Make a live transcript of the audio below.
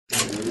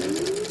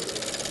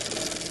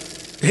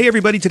Hey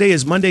everybody, today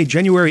is Monday,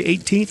 January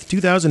 18th,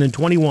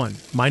 2021.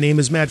 My name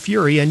is Matt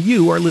Fury, and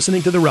you are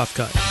listening to The Rough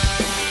Cut.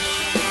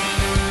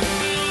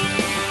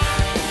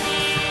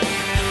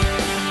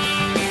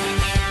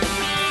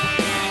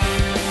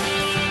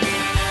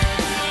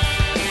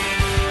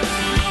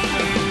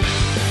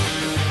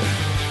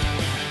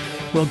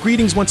 Well,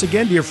 greetings once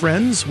again, dear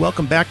friends.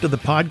 Welcome back to the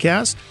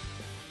podcast.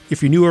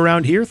 If you're new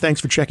around here,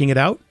 thanks for checking it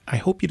out. I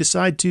hope you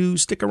decide to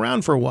stick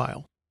around for a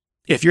while.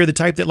 If you're the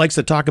type that likes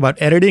to talk about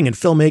editing and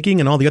filmmaking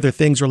and all the other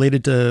things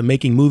related to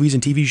making movies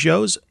and TV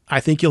shows,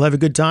 I think you'll have a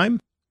good time.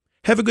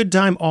 Have a good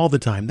time all the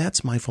time.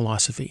 That's my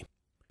philosophy.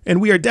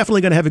 And we are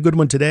definitely going to have a good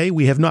one today.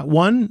 We have not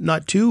one,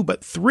 not two,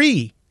 but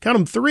three, count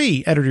them,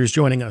 three editors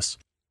joining us.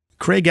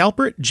 Craig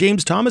Alpert,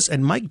 James Thomas,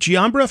 and Mike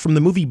Giambra from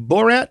the movie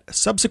Borat,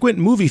 subsequent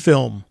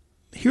Moviefilm.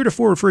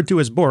 Heretofore referred to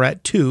as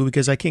Borat 2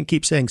 because I can't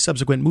keep saying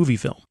subsequent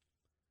Moviefilm.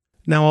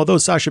 Now, although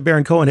Sacha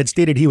Baron Cohen had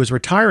stated he was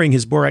retiring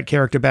his Borat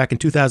character back in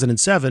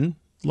 2007,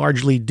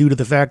 largely due to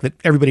the fact that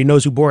everybody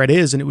knows who Borat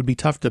is and it would be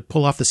tough to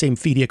pull off the same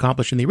feat he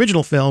accomplished in the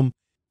original film,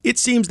 it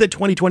seems that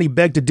 2020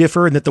 begged to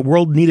differ and that the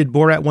world needed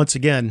Borat once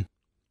again.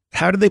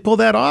 How did they pull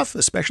that off,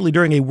 especially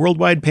during a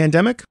worldwide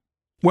pandemic?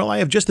 Well, I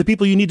have just the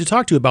people you need to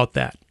talk to about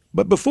that.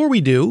 But before we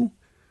do,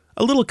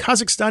 a little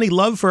Kazakhstani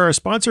love for our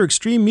sponsor,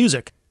 Extreme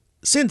Music.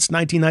 Since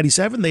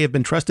 1997, they have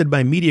been trusted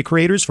by media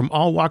creators from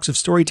all walks of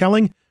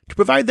storytelling to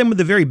provide them with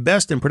the very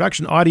best in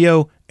production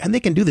audio, and they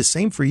can do the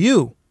same for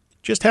you.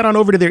 Just head on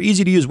over to their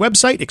easy-to-use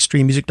website,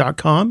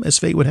 extrememusic.com, as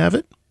fate would have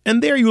it,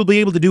 and there you will be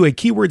able to do a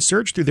keyword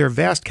search through their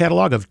vast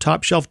catalog of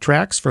top-shelf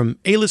tracks from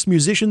A-list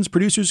musicians,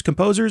 producers,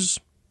 composers,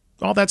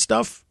 all that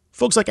stuff.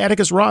 Folks like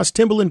Atticus Ross,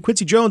 Timbaland,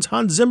 Quincy Jones,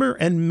 Hans Zimmer,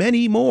 and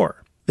many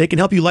more. They can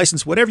help you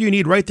license whatever you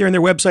need right there on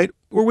their website,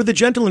 or with the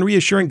gentle and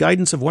reassuring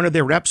guidance of one of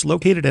their reps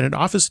located at an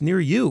office near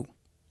you,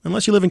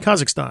 unless you live in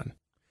Kazakhstan.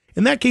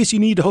 In that case, you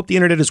need to hope the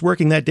internet is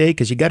working that day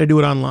because you got to do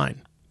it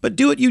online. But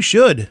do it you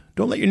should.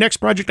 Don't let your next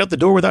project out the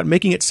door without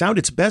making it sound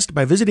its best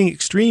by visiting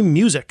Extreme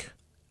Music.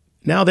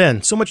 Now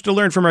then, so much to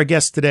learn from our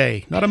guests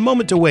today. Not a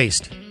moment to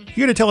waste.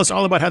 Here to tell us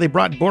all about how they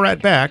brought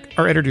Borat back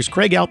are editors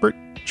Craig Alpert,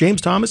 James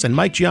Thomas, and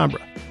Mike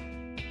Giambra.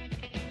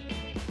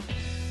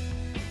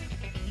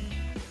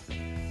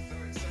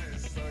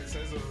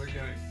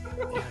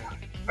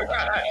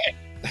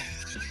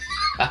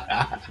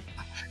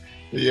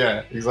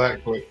 Yeah,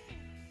 exactly.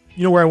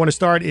 You know, where I want to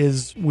start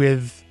is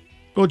with,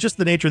 well, just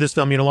the nature of this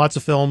film. You know, lots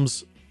of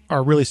films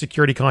are really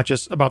security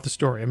conscious about the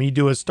story. I mean, you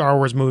do a Star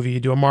Wars movie, you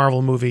do a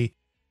Marvel movie,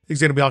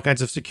 there's going to be all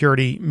kinds of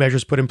security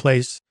measures put in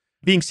place.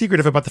 Being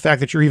secretive about the fact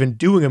that you're even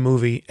doing a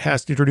movie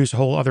has to introduce a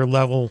whole other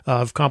level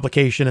of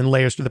complication and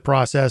layers to the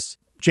process.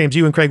 James,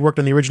 you and Craig worked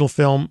on the original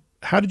film.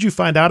 How did you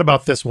find out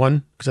about this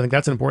one? Because I think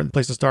that's an important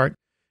place to start.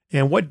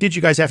 And what did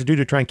you guys have to do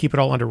to try and keep it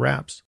all under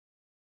wraps?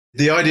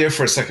 The idea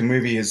for a second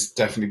movie has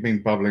definitely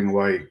been bubbling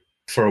away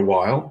for a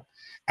while.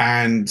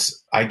 And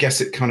I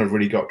guess it kind of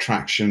really got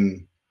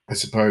traction, I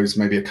suppose,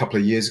 maybe a couple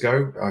of years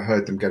ago. I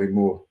heard them getting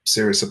more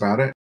serious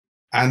about it.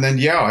 And then,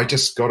 yeah, I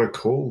just got a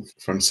call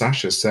from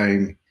Sacha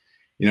saying,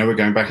 you know, we're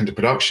going back into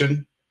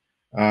production.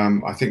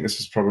 I think this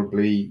was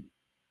probably,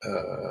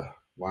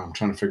 I'm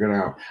trying to figure it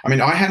out. I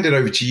mean, I handed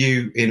over to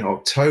you in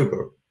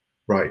October,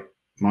 right,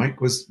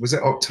 Mike? Was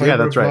it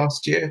October of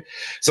last year?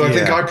 So I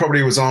think I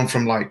probably was on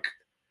from like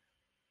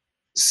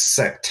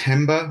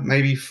September,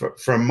 maybe for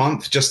a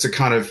month, just to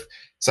kind of,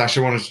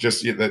 Sacha wanted to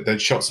just,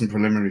 they'd shot some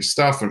preliminary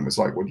stuff and was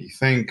like, what do you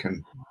think?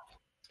 And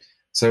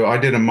so I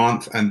did a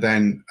month, and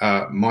then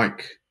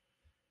Mike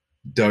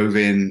dove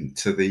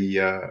into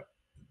the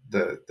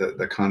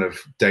kind of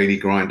daily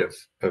grind of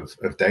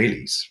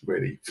dailies,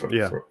 really,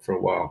 for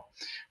a while.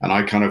 And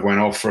I kind of went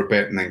off for a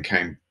bit and then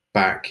came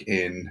back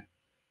in,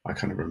 I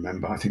kind of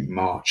remember, I think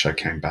March I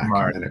came back.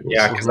 March. And then it was,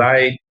 yeah, because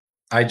I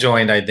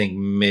joined, I think,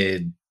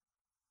 mid-January.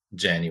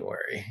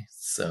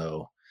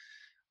 So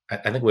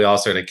I think we all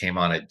sort of came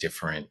on at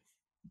different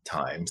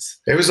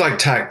times. It was like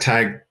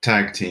tag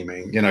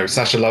teaming. You know,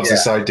 Sacha loves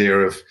this idea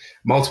of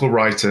multiple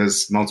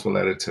writers, multiple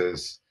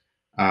editors,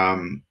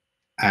 and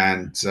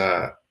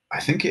I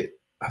think it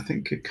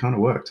kind of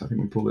worked. I think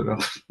we pulled it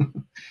off.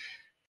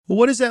 Well,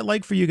 what is that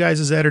like for you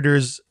guys as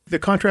editors? The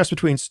contrast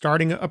between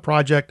starting a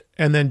project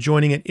and then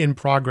joining it in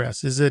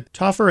progress. Is it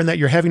tougher in that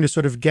you're having to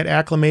sort of get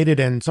acclimated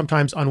and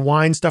sometimes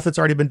unwind stuff that's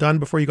already been done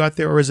before you got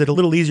there, or is it a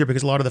little easier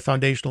because a lot of the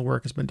foundational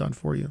work has been done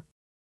for you?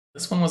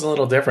 This one was a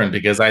little different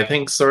because I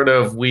think sort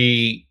of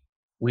we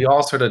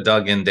all sort of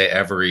dug into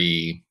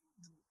every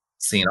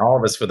scene. All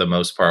of us, for the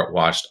most part,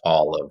 watched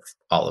all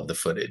of the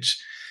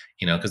footage,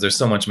 you know, because there's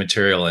so much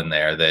material in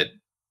there that,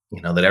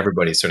 you know, that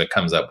everybody sort of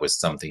comes up with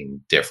something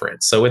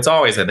different. So it's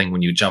always, I think,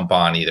 when you jump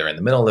on either in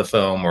the middle of the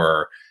film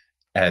or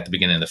at the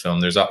beginning of the film,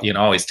 there's, you know,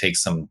 always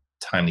takes some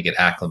time to get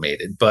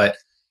acclimated. But,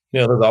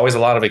 you know, there's always a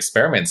lot of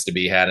experiments to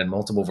be had and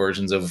multiple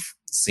versions of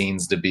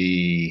scenes to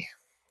be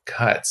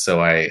cut.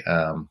 So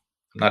I'm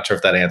not sure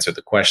if that answered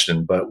the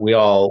question, but we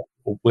all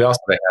sort of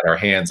had our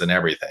hands in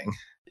everything.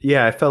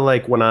 Yeah, I felt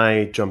like when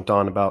I jumped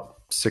on about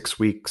 6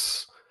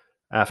 weeks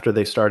after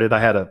they started. I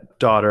had a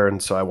daughter,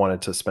 and so I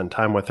wanted to spend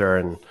time with her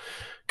and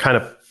kind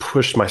of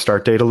pushed my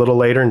start date a little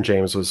later. And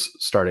James was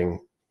starting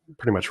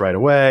pretty much right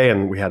away.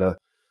 And we had a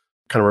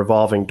kind of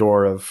revolving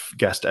door of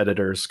guest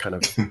editors kind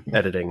of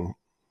editing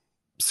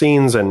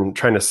scenes and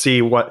trying to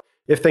see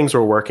if things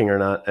were working or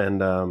not.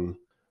 And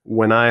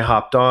when I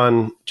hopped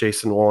on,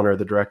 Jason Woliner,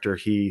 the director,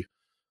 he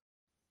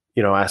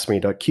asked me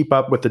to keep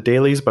up with the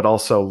dailies, but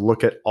also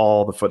look at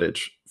all the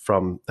footage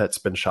that's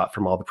been shot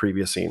from all the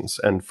previous scenes,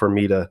 and for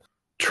me to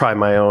try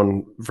my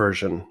own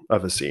version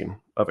of a scene,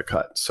 of a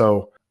cut.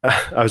 So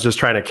I was just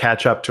trying to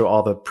catch up to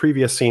all the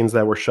previous scenes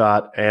that were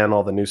shot and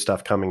all the new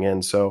stuff coming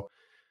in. So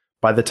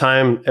by the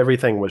time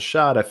everything was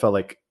shot, I felt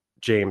like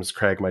James,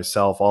 Craig,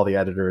 myself, all the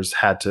editors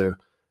had to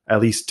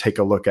at least take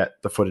a look at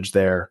the footage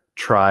there,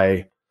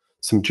 try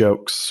some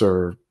jokes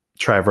or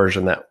try a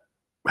version that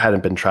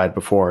hadn't been tried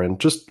before,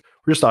 and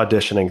we're just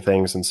auditioning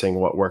things and seeing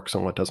what works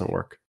and what doesn't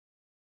work.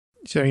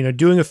 So,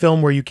 doing a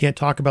film where you can't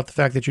talk about the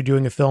fact that you're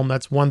doing a film,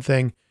 that's one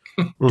thing.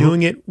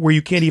 Doing it where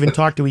you can't even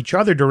talk to each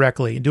other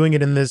directly, doing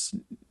it in this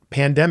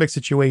pandemic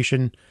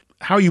situation,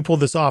 how you pull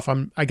this off,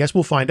 I guess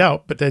we'll find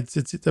out, but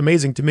it's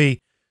amazing to me.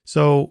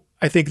 So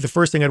I think the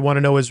first thing I'd want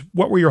to know is,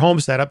 what were your home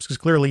setups? Because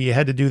clearly you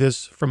had to do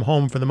this from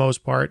home for the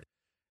most part.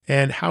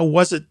 And how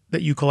was it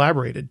that you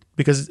collaborated?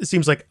 Because it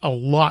seems like a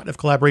lot of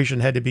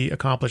collaboration had to be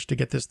accomplished to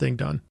get this thing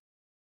done.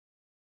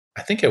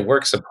 I think it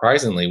worked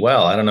surprisingly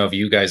well. I don't know if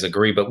you guys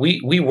agree, but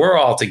we were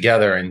all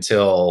together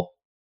until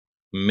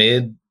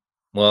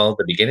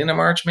the beginning of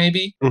March,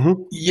 maybe?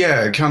 Mm-hmm.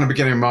 Yeah, kind of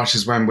beginning of March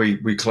is when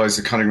we closed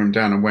the cutting room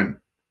down and went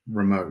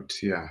remote,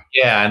 yeah.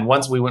 Yeah, and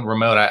once we went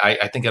remote,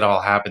 I think it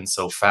all happened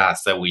so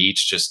fast that we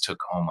each just took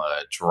home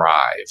a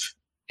drive.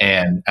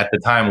 And at the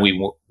time,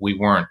 we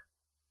weren't,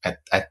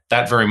 at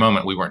that very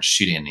moment, we weren't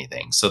shooting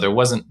anything. So there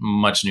wasn't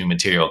much new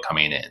material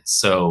coming in.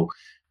 So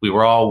we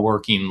were all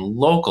working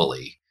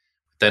locally.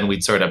 Then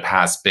we'd sort of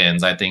pass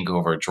bins, I think,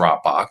 over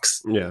Dropbox.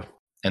 Yeah.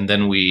 And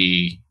then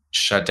we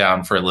shut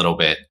down for a little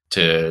bit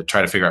to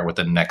try to figure out what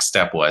the next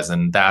step was.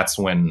 And that's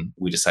when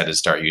we decided to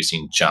start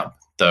using Jump,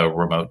 the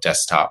remote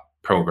desktop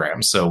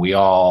program. So we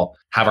all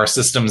have our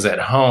systems at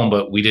home,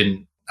 but we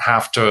didn't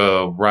have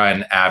to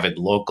run Avid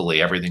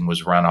locally. Everything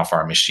was run off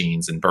our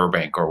machines in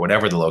Burbank or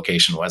whatever the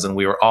location was. And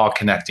we were all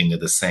connecting to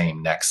the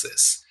same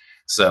nexus.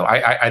 So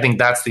I think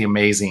that's the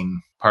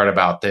amazing part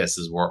about this,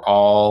 is we're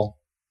all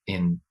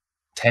in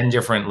 10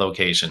 different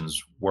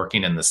locations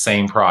working in the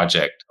same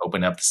project,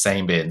 opening up the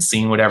same bin,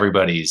 seeing what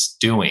everybody's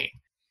doing.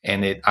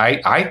 And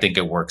I think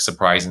it worked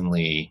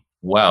surprisingly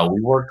well. We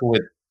worked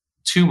with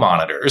 2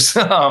 monitors,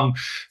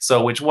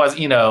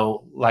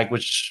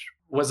 which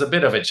was a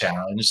bit of a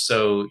challenge.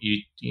 So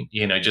you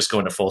just go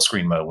into full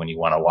screen mode when you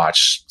want to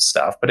watch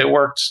stuff, but it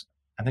worked.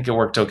 I think it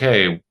worked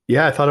okay.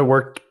 Yeah, I thought it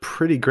worked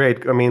pretty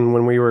great. I mean,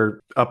 when we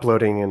were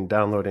uploading and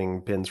downloading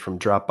bins from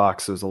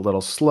Dropbox, it was a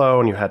little slow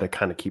and you had to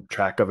kind of keep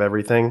track of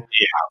everything.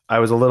 Yeah. I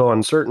was a little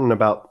uncertain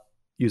about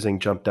using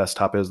Jump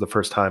Desktop. It was the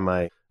first time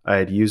I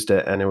had used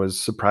it, and it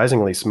was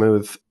surprisingly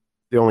smooth.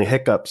 The only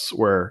hiccups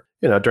were,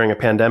 during a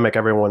pandemic,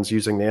 everyone's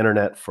using the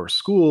internet for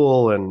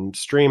school and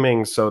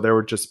streaming. So there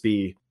would just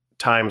be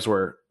times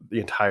where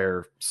the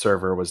entire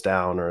server was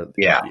down or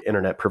the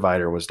internet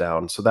provider was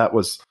down. So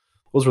those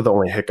were the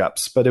only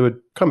hiccups, but it would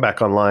come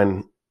back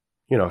online,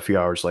 a few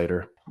hours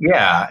later.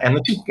 Yeah, and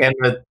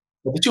the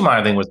 2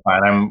 monitor thing was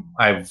fine.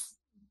 I'm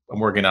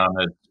working on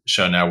a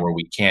show now where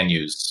we can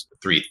use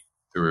 3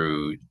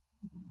 through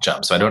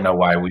Jump, so I don't know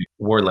why we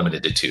were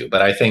limited to 2.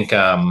 But I think,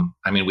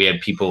 we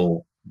had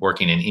people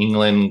working in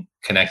England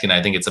connecting.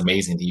 I think it's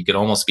amazing that you could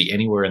almost be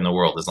anywhere in the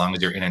world as long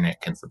as your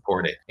internet can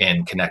support it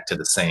and connect to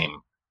the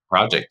same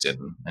project. And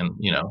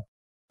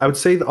I would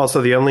say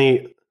also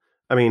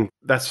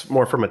that's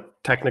more from a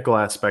technical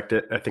aspect.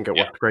 I think it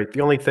worked great.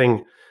 The only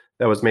thing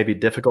that was maybe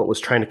difficult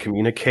was trying to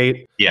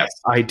communicate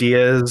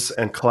ideas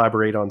and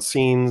collaborate on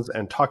scenes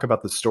and talk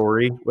about the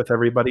story with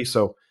everybody.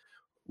 So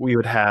we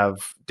would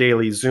have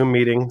daily Zoom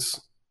meetings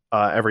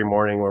every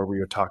morning where we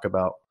would talk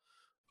about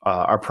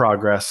our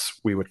progress.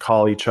 We would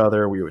call each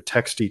other. We would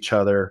text each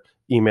other,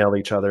 email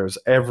each other. It was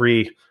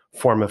every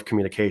form of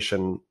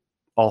communication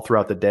all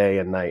throughout the day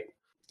and night.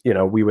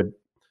 We would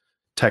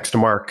text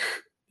Mark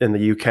in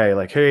the UK,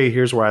 like, hey,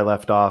 here's where I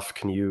left off.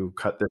 Can you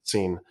cut this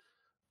scene?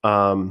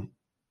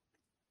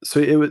 So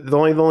the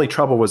only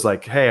trouble was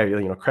like, hey,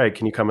 Craig,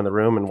 can you come in the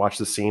room and watch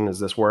the scene? Does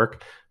this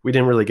work? We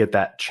didn't really get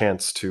that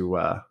chance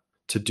to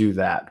do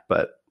that,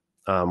 but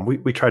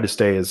we tried to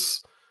stay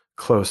as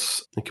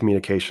close in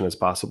communication as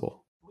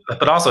possible.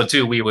 But also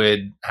too, we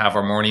would have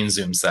our morning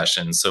Zoom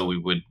sessions, so we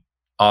would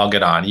all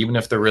get on, even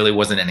if there really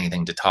wasn't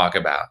anything to talk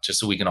about, just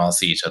so we can all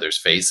see each other's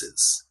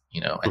faces,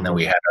 and then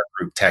we had our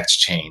group text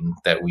chain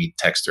that we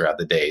text throughout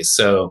the day.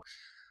 So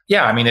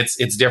yeah,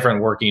 it's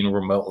different working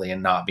remotely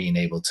and not being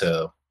able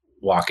to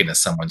walk into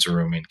someone's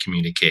room and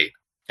communicate.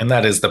 And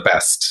that is the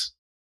best,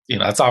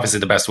 that's obviously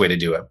the best way to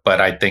do it.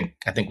 But I think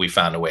we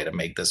found a way to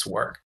make this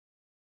work.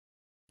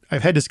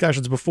 I've had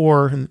discussions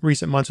before in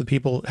recent months with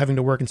people having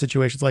to work in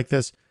situations like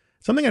this.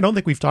 Something I don't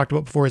think we've talked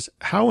about before is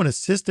how an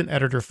assistant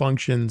editor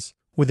functions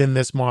within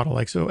this model?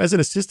 Like, so as an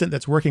assistant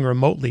that's working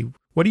remotely,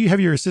 what do you have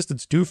your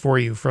assistants do for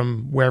you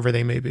from wherever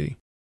they may be?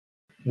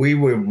 We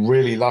were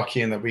really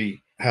lucky in that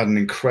we had an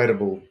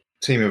incredible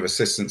team of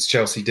assistants.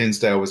 Chelsea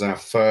Dinsdale was our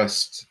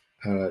first,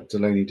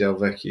 Delaney Del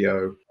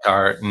Vecchio,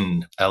 Art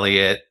and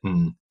Elliot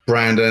and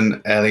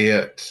Brandon,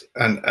 Elliot,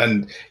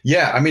 and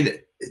yeah, I mean,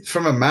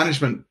 from a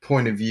management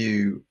point of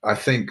view, I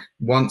think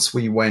once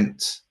we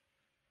went,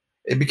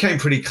 it became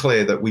pretty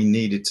clear that we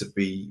needed to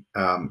be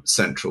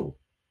central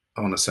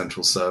on a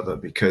central server,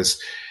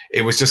 because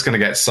it was just going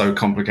to get so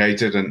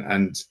complicated,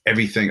 and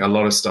everything, a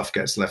lot of stuff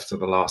gets left to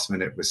the last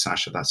minute with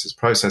Sacha. That's his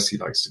process. He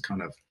likes to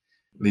kind of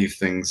leave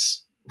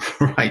things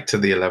right to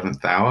the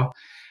 11th hour.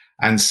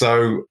 And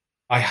so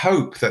I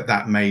hope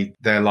that made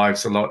their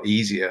lives a lot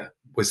easier,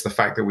 was the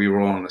fact that we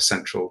were all on a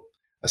central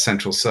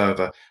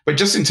server. But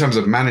just in terms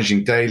of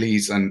managing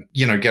dailies and,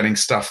 getting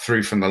stuff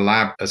through from the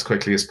lab as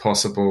quickly as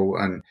possible.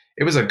 And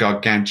it was a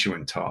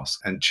gargantuan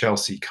task. And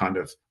Chelsea kind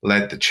of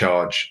led the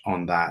charge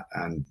on that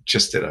and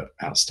just did an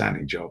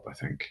outstanding job, I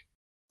think.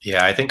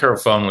 Yeah, I think her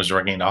phone was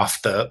ringing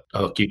off the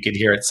hook. You could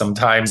hear it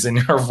sometimes in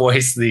her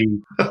voice, the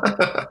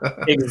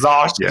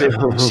exhaustion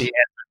when she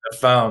answered the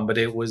phone. But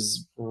it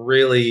was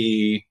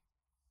really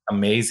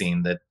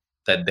amazing that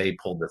they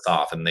pulled this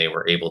off and they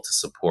were able to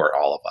support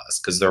all of us,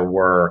 because there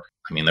were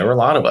a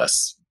lot of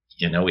us.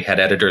 We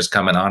had editors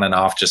coming on and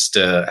off just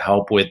to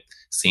help with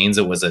scenes.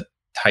 It was a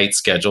tight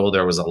schedule.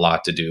 There was a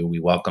lot to do. We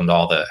welcomed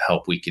all the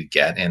help we could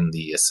get, and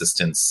the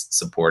assistants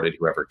supported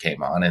whoever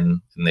came on,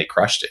 and they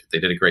crushed it. They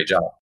did a great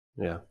job.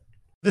 Yeah.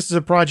 This is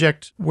a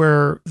project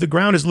where the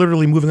ground is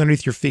literally moving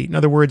underneath your feet. In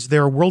other words,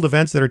 there are world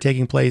events that are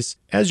taking place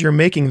as you're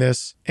making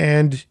this,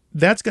 and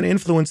that's going to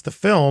influence the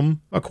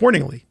film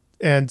accordingly.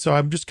 And so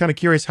I'm just kind of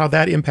curious how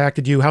that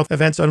impacted you, how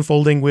events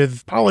unfolding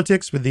with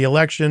politics, with the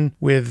election,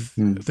 with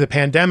the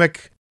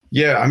pandemic.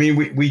 Yeah, I mean,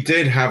 we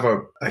did have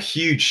a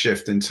huge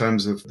shift in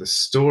terms of the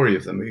story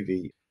of the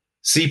movie.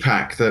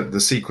 CPAC, the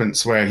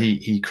sequence where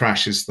he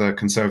crashes the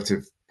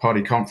Conservative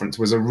Party conference,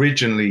 was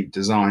originally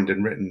designed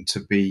and written to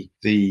be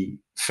the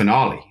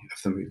finale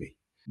of the movie,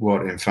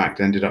 what in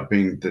fact ended up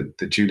being the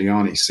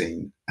Giuliani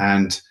scene.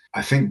 And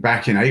I think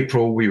back in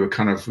April, we were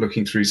kind of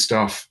looking through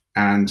stuff,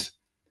 and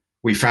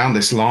we found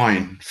this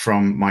line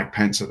from Mike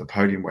Pence at the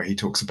podium where he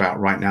talks about,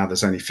 right now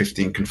there's only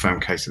 15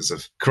 confirmed cases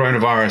of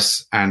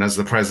coronavirus. And as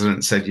the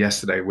president said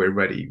yesterday, we're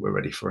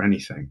ready for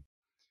anything.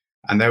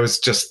 And there was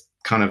just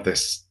kind of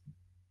this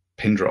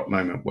pin drop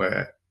moment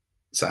where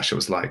Sacha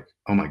was like,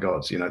 oh my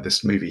God,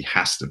 this movie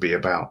has to be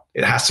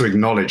it has to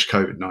acknowledge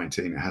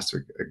COVID-19. It has to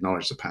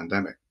acknowledge the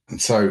pandemic.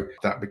 And so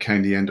that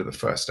became the end of the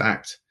first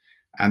act.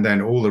 And then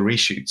all the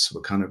reshoots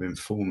were kind of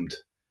informed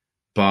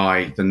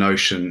by the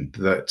notion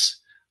that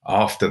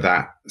after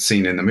that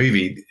scene in the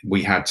movie,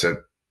 we had to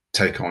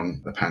take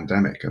on the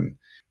pandemic. And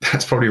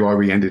that's probably why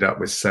we ended up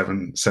with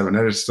seven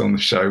editors on the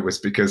show, was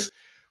because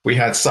we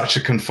had such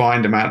a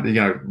confined amount,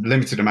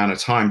 limited amount of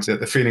time, that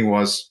the feeling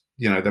was,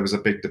 there was a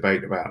big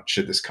debate about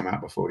should this come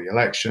out before the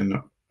election.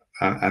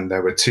 And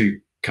there were two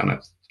kind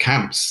of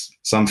camps.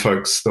 Some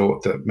folks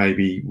thought that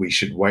maybe we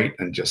should wait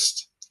and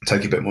just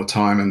take a bit more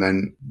time. And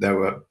then there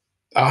were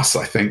us,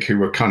 I think, who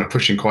were kind of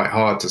pushing quite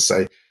hard to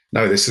say,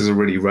 no, this is a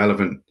really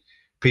relevant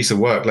piece of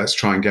work. Let's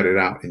try and get it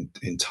out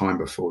in time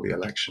before the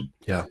election.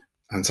 Yeah.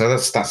 And so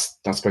that's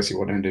basically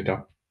what ended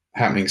up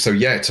happening. So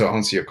yeah, to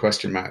answer your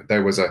question, Matt,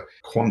 there was a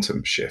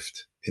quantum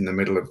shift in the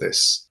middle of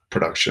this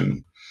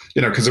production,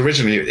 because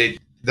originally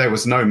there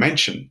was no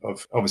mention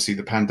of, obviously,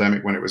 the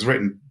pandemic when it was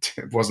written.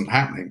 It wasn't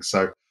happening.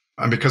 So,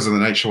 and because of the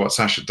nature of what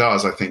Sacha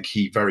does, I think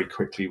he very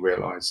quickly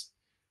realized,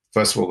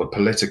 first of all, the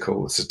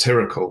political, the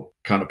satirical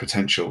kind of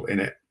potential in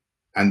it,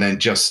 and then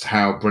just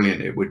how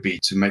brilliant it would be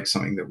to make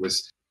something that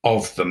was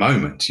of the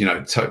moment. You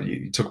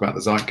talk about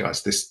the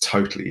zeitgeist. This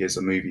totally is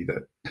a movie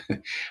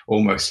that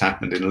almost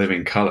happened in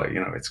living color.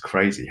 It's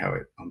crazy how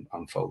it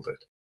unfolded.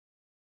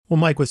 Well,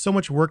 Mike, with so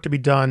much work to be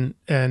done,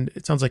 and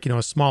it sounds like,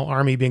 a small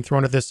army being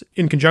thrown at this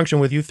in conjunction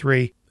with you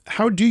three,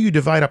 how do you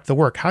divide up the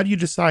work? How do you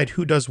decide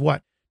who does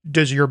what?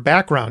 Does your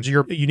backgrounds,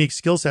 your unique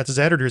skill sets as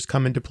editors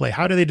come into play?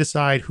 How do they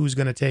decide who's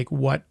going to take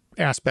what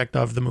aspect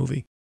of the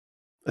movie?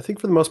 I think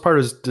for the most part it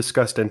was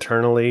discussed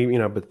internally,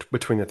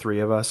 between the three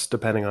of us,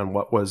 depending on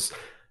what was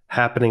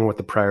happening, what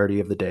the priority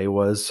of the day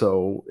was.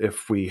 So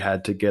if we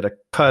had to get a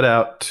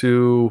cutout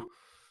to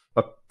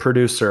a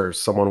producer,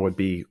 someone would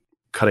be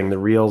cutting the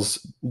reels,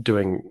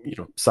 doing,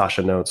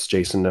 Sacha notes,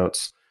 Jason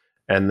notes.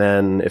 And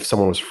then if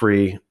someone was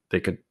free, they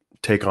could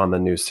take on the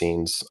new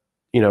scenes.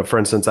 For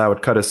instance, I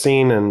would cut a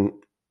scene and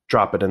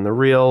drop it in the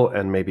reel,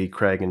 and maybe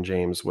Craig and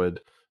James would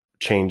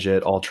change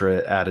it, alter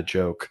it, add a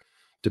joke,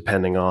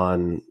 depending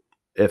on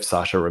if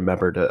Sacha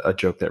remembered a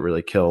joke that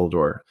really killed,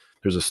 or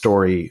there's a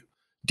story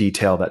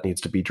detail that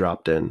needs to be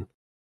dropped in.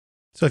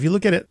 So if you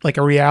look at it like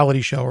a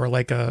reality show or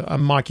like a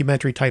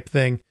mockumentary type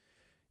thing,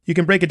 you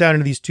can break it down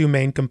into these two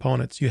main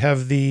components. You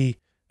have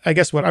I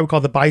guess what I would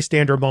call the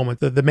bystander moment,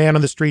 the man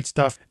on the street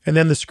stuff, and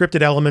then the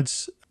scripted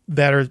elements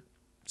that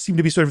seem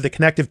to be sort of the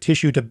connective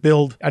tissue to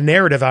build a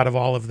narrative out of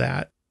all of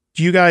that.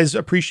 Do you guys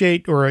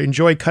appreciate or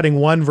enjoy cutting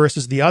one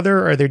versus the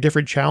other? Are there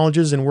different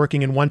challenges in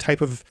working in one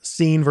type of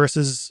scene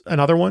versus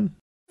another one?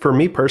 For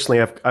me personally,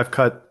 I've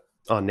cut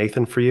on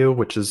Nathan For You,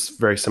 which is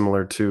very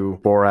similar to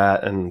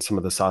Borat and some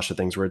of the Sacha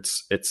things where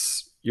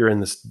it's you're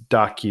in this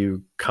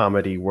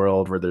docu-comedy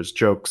world where there's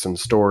jokes and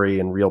story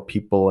and real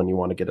people, and you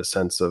want to get a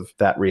sense of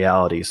that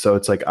reality. So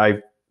it's like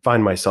I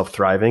find myself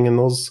thriving in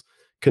those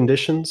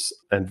conditions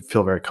and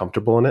feel very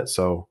comfortable in it.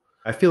 So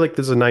I feel like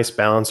there's a nice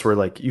balance where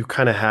like you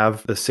kind of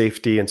have the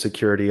safety and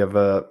security of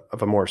a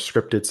more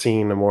scripted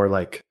scene, a more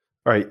like,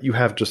 all right, you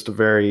have just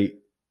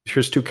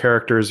here's two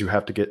characters, you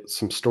have to get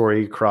some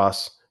story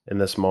across in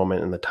this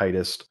moment in the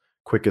tightest,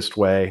 quickest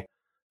way.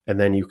 And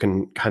then you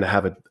can kind of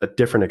have a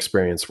different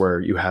experience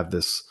where you have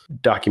this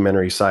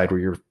documentary side where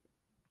you're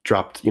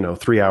dropped,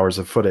 3 hours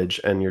of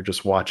footage and you're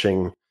just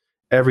watching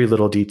every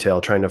little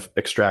detail, trying to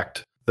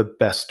extract the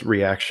best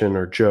reaction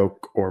or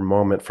joke or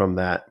moment from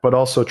that, but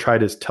also try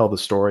to tell the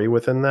story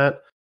within that.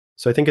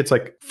 So I think it's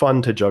like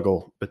fun to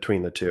juggle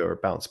between the two or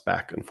bounce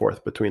back and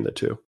forth between the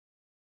two.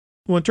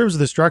 Well, in terms of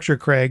the structure,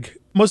 Craig,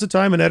 most of the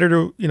time an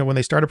editor, when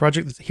they start a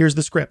project, here's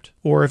the script.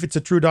 Or if it's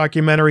a true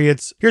documentary,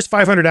 it's here's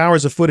 500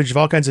 hours of footage of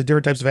all kinds of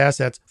different types of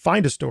assets.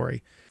 Find a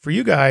story. For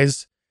you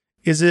guys,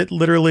 is it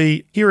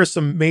literally, here are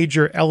some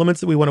major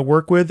elements that we want to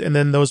work with, and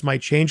then those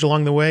might change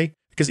along the way?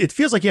 Because it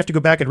feels like you have to go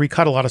back and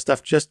recut a lot of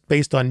stuff just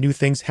based on new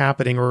things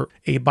happening or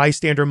a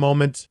bystander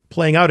moment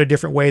playing out a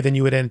different way than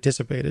you had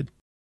anticipated.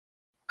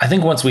 I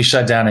think once we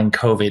shut down and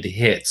COVID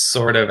hit,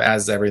 sort of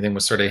as everything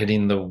was sort of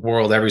hitting the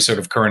world, every sort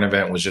of current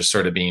event was just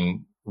sort of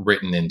being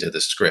written into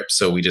the script.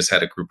 So we just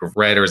had a group of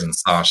writers and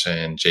Sacha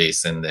and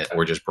Jason that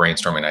were just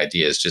brainstorming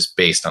ideas just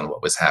based on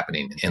what was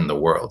happening in the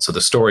world. So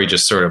the story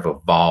just sort of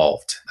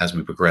evolved as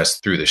we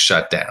progressed through the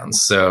shutdown.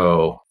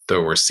 So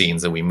there were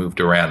scenes that we moved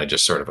around to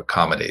just sort of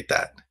accommodate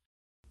that.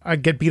 I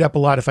get beat up a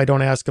lot if I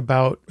don't ask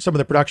about some of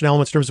the production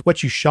elements in terms of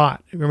what you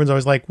shot. Everyone's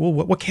always like, well,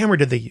 what camera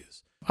did they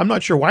use? I'm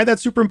not sure why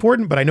that's super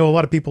important, but I know a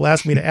lot of people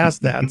ask me to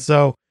ask that.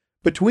 So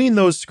between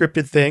those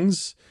scripted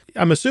things,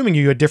 I'm assuming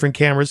you had different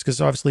cameras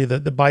because obviously the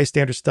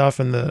bystander stuff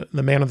and the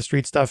man on the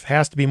street stuff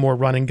has to be more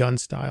run and gun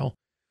style.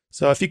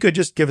 So if you could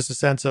just give us a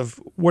sense of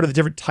what are the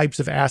different types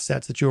of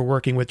assets that you were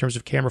working with in terms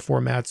of camera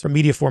formats or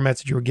media formats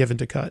that you were given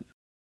to cut.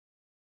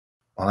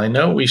 Well, I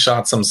know we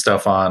shot some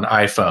stuff on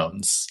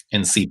iPhones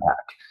in CPAC.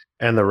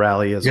 And the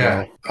rally as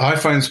well.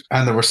 iPhones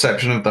and the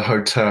reception of the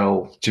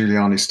hotel,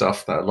 Giuliani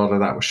stuff, a lot of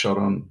that was shot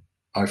on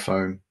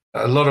iPhone.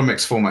 A lot of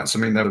mixed formats. I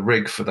mean, the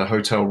rig for the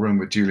hotel room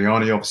with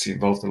Giuliani obviously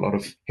involved a lot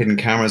of hidden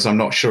cameras. I'm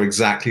not sure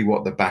exactly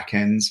what the back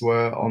ends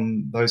were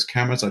on those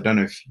cameras. I don't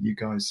know if you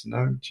guys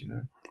know. Do you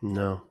know?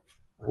 No.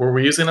 Were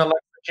we using Alexa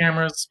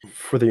cameras?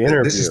 For the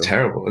interview. This is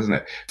terrible, isn't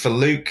it? For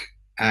Luke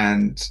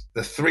and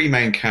the three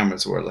main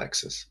cameras were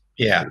Alexas.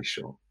 Yeah. I'm pretty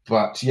sure.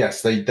 But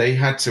yes, they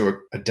had to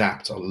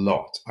adapt a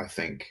lot, I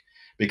think.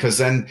 Because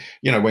then,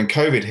 when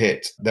COVID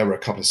hit, there were a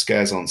couple of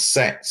scares on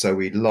set. So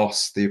we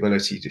lost the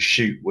ability to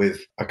shoot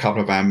with a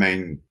couple of our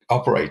main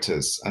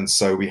operators. And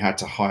so we had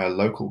to hire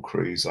local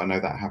crews. I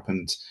know that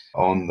happened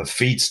on the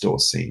feed store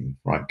scene,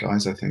 right,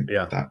 guys? I think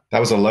that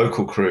was a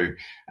local crew.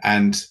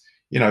 And,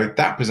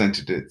 that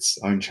presented its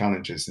own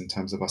challenges in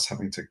terms of us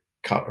having to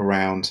cut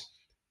around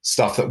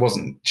stuff that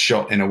wasn't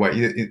shot in a way.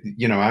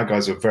 Our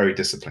guys are very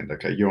disciplined.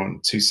 Okay, you're on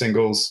two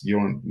singles,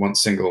 you're on one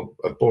single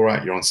of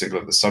Borat, you're on single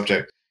of the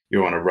subject.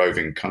 You're on a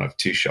roving kind of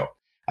two-shot.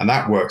 And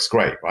that works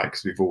great, right?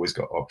 Because we've always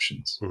got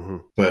options. Mm-hmm.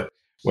 But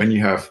when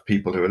you have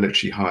people who are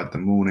literally hired the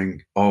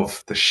morning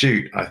of the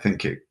shoot, I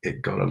think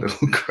it got a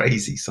little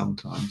crazy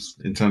sometimes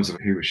in terms of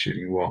who was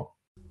shooting what.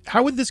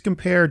 How would this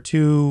compare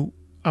to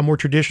a more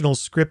traditional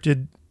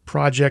scripted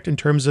project in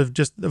terms of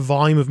just the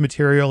volume of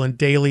material and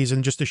dailies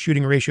and just the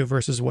shooting ratio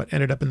versus what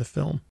ended up in the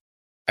film?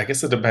 I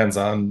guess it depends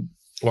on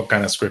what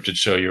kind of scripted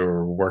show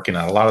you're working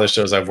on. A lot of the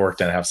shows I've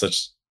worked on have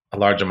such a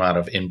large amount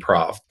of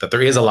improv that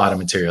there is a lot of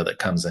material that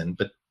comes in.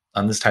 But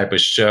on this type of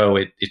show,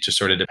 it just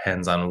sort of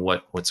depends on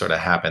what sort of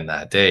happened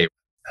that day,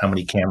 how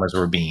many cameras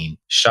were being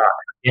shot.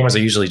 Cameras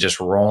are usually just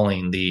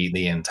rolling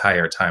the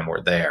entire time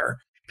we're there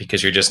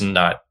because you're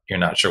not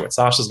sure what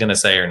Sacha's going to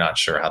say or not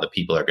sure how the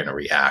people are going to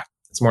react.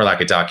 It's more like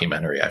a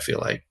documentary, I feel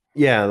like.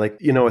 Yeah, like,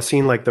 a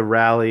scene like the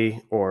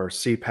rally or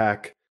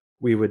CPAC,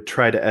 we would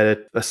try to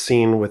edit a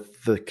scene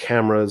with the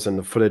cameras and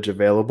the footage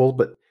available,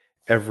 but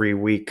every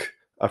week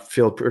a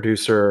field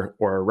producer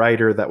or a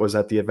writer that was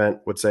at the event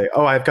would say,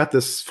 oh, I've got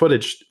this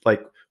footage.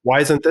 Like, why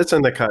isn't this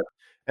in the cut?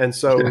 And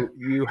so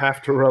you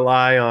have to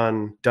rely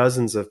on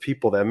dozens of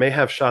people that may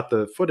have shot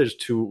the footage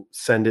to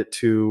send it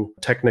to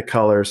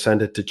Technicolor,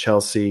 send it to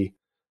Chelsea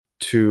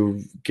to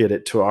get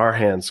it to our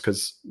hands.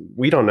 Because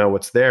we don't know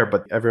what's there,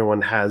 but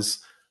everyone has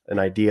an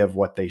idea of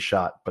what they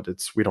shot, but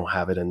we don't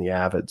have it in the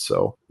Avid.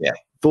 So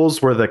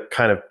those were the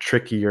kind of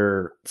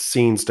trickier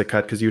scenes to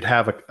cut because you'd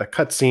have a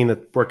cut scene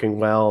that's working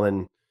well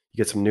and you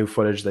get some new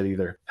footage that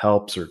either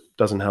helps or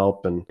doesn't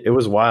help. And it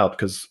was wild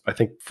because I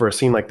think for a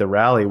scene like the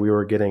rally, we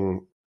were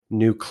getting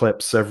new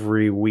clips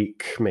every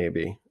week,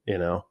 maybe,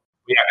 Yeah,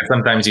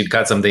 sometimes you'd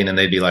cut something and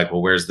they'd be like,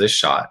 well, where's this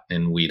shot?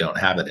 And we don't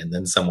have it. And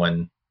then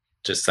someone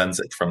just sends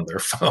it from their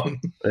phone.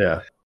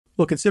 Yeah.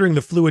 Well, considering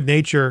the fluid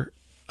nature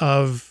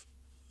of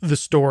the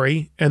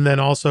story, and then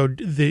also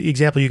the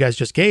example you guys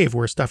just gave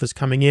where stuff is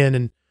coming in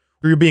and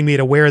you're being made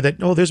aware that,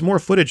 oh, there's more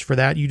footage for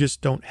that, you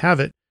just don't have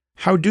it.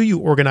 How do you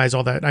organize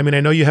all that? I mean,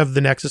 I know you have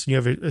the Nexus and you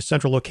have a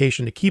central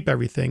location to keep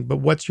everything, but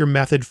what's your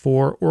method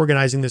for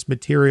organizing this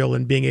material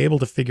and being able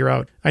to figure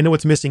out, I know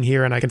what's missing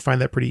here and I can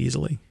find that pretty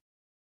easily?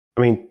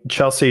 I mean,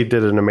 Chelsea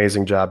did an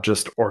amazing job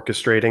just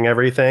orchestrating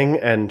everything.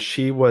 And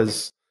she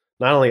was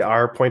not only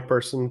our point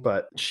person,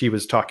 but she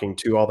was talking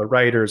to all the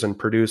writers and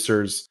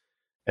producers,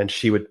 and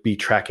she would be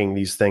tracking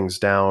these things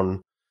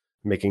down,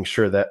 making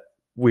sure that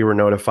we were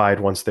notified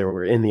once they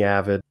were in the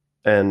Avid.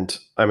 And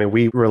I mean,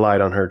 we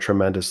relied on her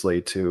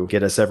tremendously to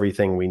get us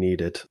everything we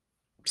needed.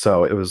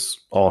 So it was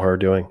all her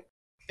doing.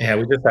 Yeah,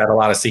 we just had a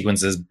lot of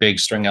sequences, big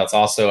string outs.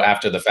 Also,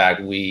 after the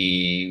fact,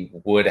 we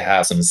would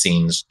have some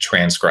scenes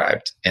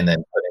transcribed and then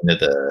put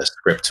into the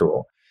script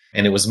tool.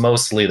 And it was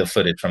mostly the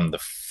footage from the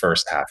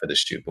first half of the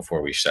shoot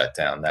before we shut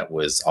down that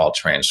was all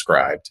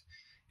transcribed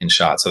and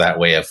shot. So that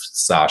way, if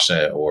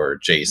Sacha or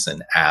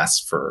Jason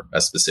asked for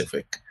a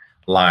specific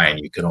line,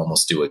 you could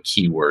almost do a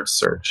keyword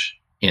search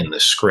in the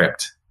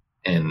script.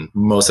 And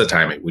most of the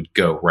time it would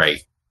go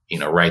right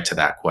to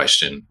that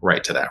question,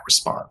 right to that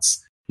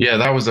response. Yeah,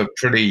 that was a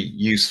pretty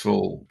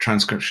useful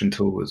transcription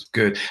tool. Was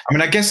good. I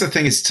mean, I guess the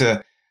thing is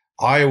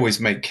I always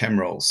make chem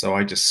rolls, so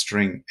I just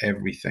string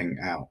everything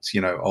out,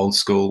 old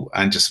school,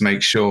 and just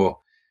make sure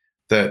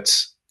that,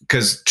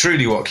 because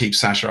truly what keeps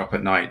Sacha up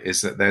at night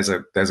is that there's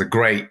a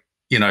great,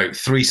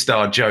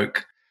 3-star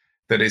joke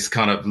that is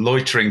kind of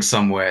loitering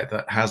somewhere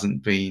that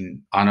hasn't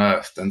been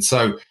unearthed. And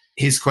so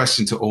his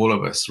question to all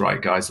of us,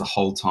 right, guys, the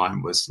whole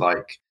time was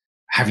like,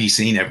 have you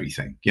seen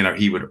everything?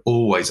 He would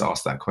always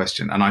ask that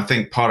question. And I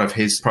think part of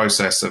his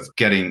process of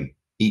getting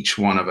each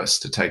one of us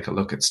to take a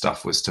look at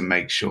stuff was to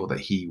make sure that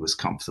he was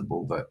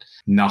comfortable that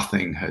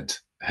nothing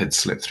had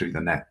slipped through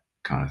the net,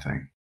 kind of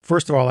thing.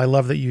 First of all, I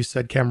love that you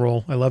said chem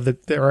roll. I love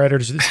that our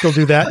editors still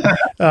do that.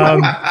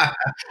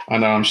 I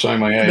know, I'm showing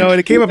my age. No,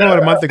 it came up about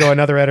a month ago.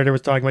 Another editor was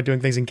talking about doing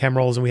things in chem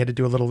rolls, and we had to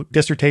do a little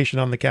dissertation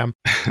on the chem.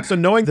 So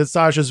knowing that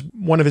Sacha's,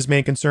 one of his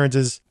main concerns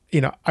is,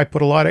 I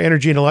put a lot of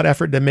energy and a lot of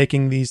effort into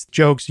making these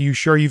jokes. You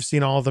sure you've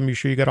seen all of them? You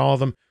sure you got all of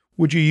them?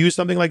 Would you use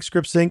something like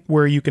Script Sync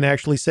where you can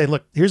actually say,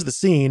 look, here's the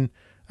scene.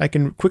 I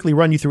can quickly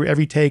run you through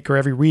every take or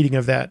every reading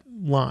of that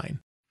line?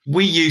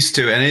 We used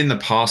to, and in the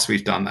past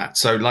we've done that.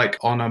 So like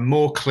on a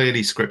more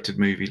clearly scripted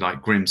movie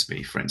like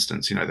Grimsby, for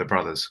instance, the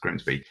brothers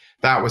Grimsby,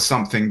 that was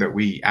something that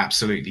we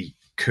absolutely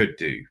could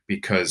do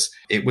because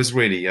it was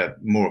really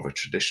more of a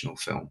traditional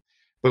film.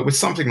 But with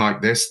something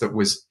like this that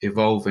was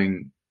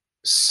evolving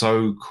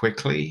so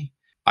quickly,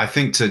 I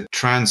think to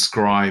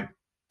transcribe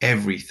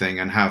everything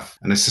and have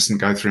an assistant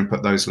go through and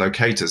put those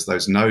locators,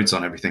 those nodes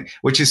on everything,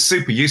 which is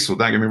super useful.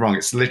 Don't get me wrong.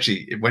 It's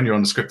literally, when you're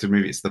on a scripted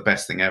movie, it's the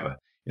best thing ever.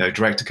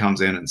 Director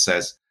comes in and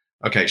says,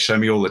 okay, show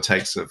me all the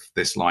takes of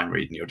this line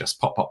read, and you'll just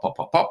pop, pop, pop,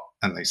 pop, pop,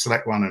 and they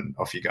select one and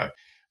off you go.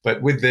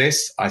 But with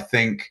this, I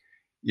think,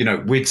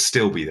 we'd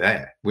still be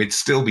there. We'd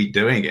still be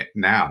doing it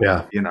now,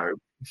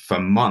 for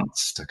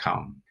months to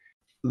come.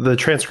 The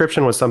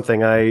transcription was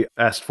something I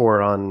asked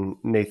for on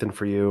Nathan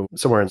For You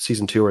somewhere in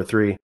season 2 or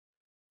 3.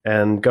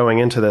 And going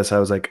into this, I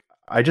was like,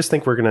 I just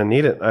think we're going to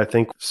need it. I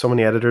think so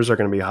many editors are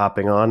going to be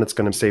hopping on. It's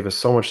going to save us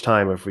so much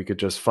time if we could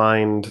just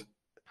find,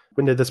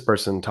 when did this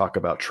person talk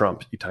about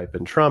Trump? You type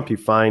in Trump, you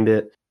find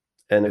it,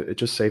 and it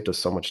just saved us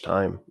so much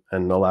time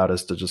and allowed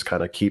us to just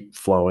kind of keep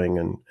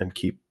flowing and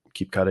keep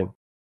cutting.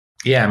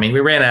 Yeah, I mean,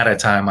 we ran out of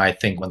time, I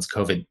think, once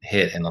COVID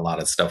hit and a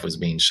lot of stuff was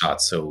being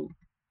shot so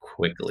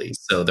quickly.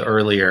 So the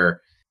earlier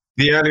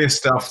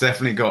stuff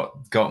definitely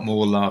got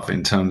more love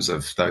in terms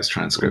of those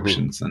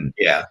transcriptions. Mm-hmm. And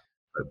yeah,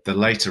 the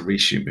later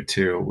reshoot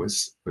material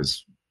was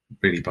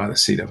really by the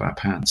seat of our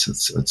pants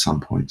at some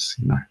points,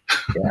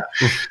 Yeah.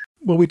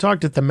 Well, we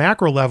talked at the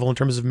macro level in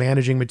terms of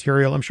managing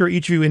material. I'm sure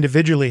each of you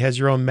individually has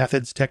your own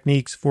methods,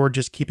 techniques for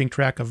just keeping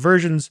track of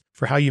versions,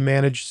 for how you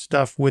manage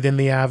stuff within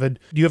the Avid.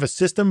 Do you have a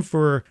system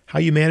for how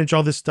you manage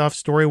all this stuff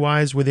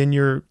story-wise within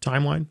your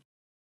timeline?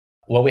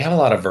 Well, we have a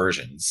lot of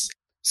versions,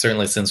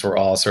 certainly since we're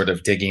all sort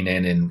of digging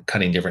in and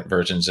cutting different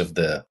versions of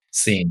the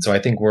scene. So I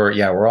think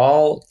we're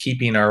all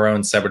keeping our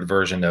own separate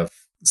version of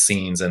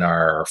scenes in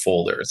our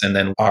folders. And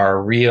then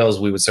our reels,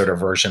 we would sort of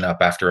version up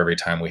after every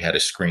time we had a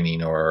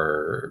screening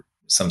or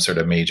some sort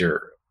of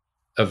major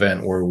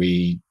event where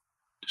we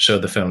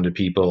showed the film to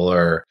people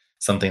or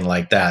something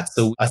like that.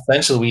 So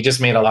essentially, we just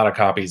made a lot of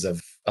copies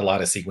of a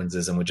lot of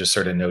sequences and would just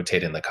sort of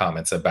notate in the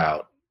comments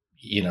about,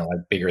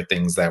 like bigger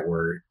things that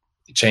were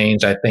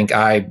changed. I think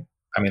I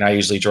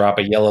usually drop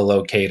a yellow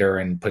locator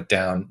and put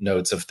down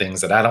notes of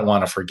things that I don't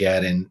want to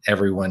forget, and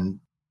everyone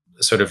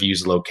sort of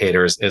use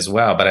locators as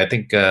well. But I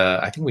think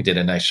we did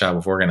a nice job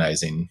of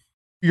organizing.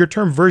 Your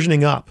term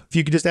versioning up, if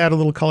you could just add a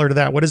little color to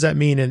that, what does that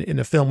mean in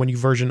a film when you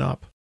version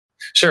up?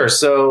 Sure.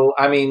 So,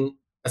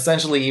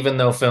 essentially, even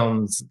though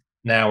films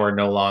now are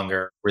no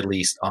longer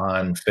released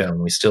on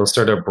film, we still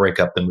sort of break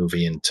up the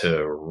movie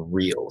into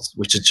reels,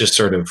 which is just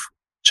sort of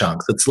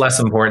chunks. It's less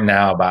important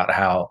now about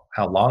how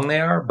long they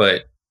are, but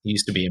it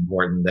used to be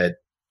important that,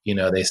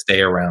 they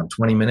stay around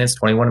 20 minutes,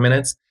 21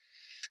 minutes.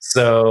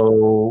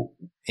 So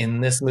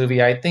in this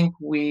movie, I think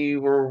we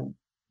were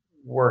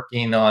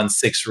working on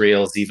 6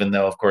 reels, even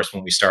though, of course,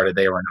 when we started,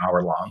 they were an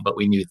hour long, but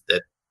we knew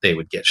that they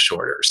would get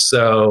shorter.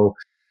 So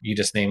you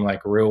just name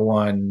like reel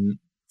 1,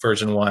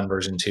 version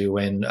 2,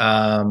 and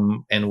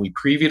we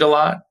previewed a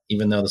lot,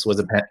 even though this was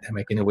a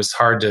pandemic and it was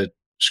hard to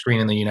screen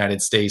in the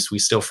United States. We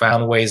still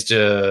found ways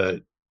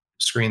to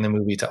screen the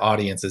movie to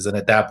audiences. And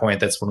at that point,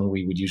 that's when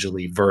we would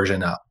usually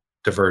version up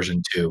to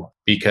version 2,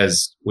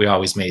 because we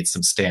always made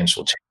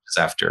substantial changes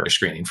after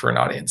screening for an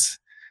audience.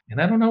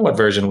 And I don't know what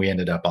version we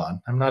ended up on.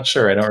 I'm not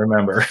sure. I don't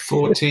remember.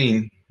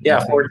 14.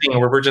 Yeah, 14.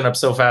 We're versioning up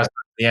so fast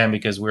at the end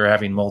because we were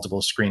having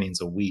multiple screenings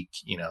a week,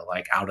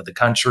 like out of the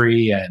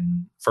country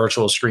and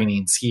virtual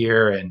screenings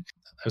here. And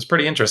it was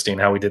pretty interesting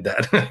how we did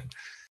that.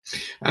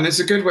 And it's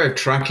a good way of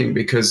tracking,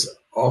 because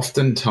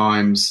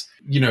oftentimes,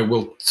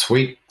 we'll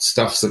tweak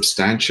stuff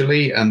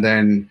substantially, and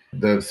then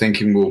the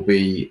thinking will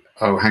be,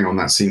 oh, hang on,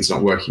 that scene's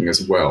not working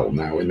as well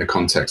now in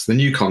the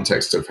new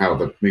context of how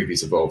the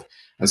movie's evolved.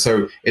 And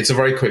so it's a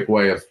very quick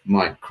way of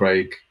Mike,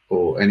 Craig,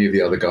 or any of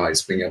the other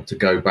guys being able to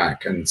go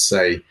back and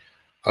say,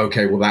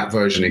 okay, well, that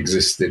version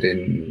existed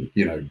in,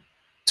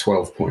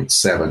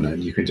 12.7,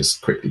 and you can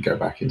just quickly go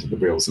back into the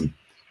reels and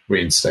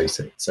reinstate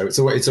it. So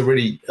it's a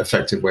really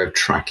effective way of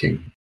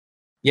tracking.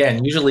 Yeah,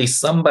 and usually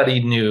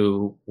somebody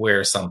knew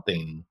where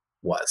something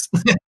was.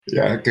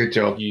 Yeah, good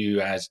job.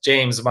 You ask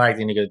James, Mike,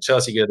 then you go to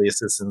Chelsea, you go to the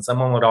assistant.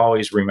 Someone would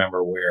always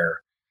remember where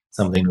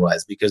something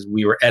was, because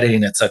we were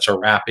editing at such a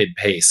rapid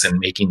pace and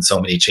making so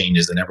many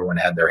changes, and everyone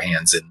had their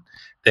hands in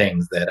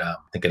things that I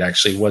think it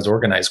actually was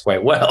organized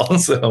quite well.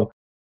 So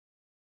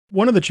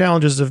one of the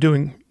challenges of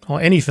doing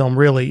any film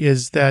really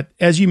is that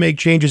as you make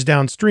changes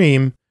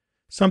downstream,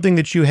 something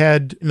that you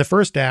had in the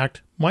first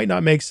act might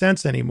not make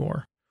sense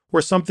anymore.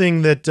 Or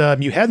something that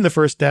you had in the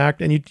first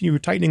act and you were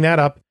tightening that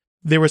up,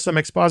 there was some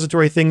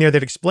expository thing there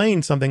that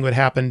explained something would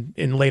happen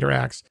in later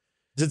acts.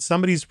 Is it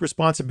somebody's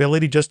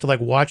responsibility just to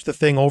watch the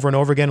thing over and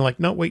over again?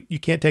 No, wait, you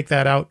can't take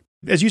that out.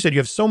 As you said, you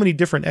have so many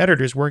different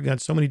editors working on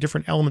so many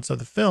different elements of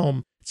the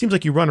film. It seems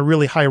like you run a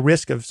really high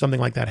risk of something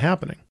like that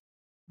happening.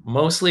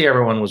 Mostly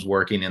everyone was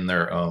working in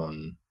their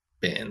own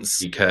bins,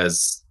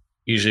 because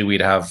usually we'd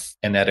have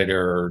an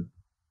editor,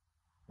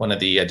 one of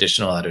the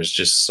additional editors,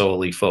 just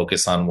solely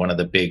focus on one of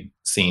the big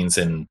scenes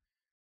and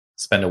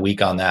spend a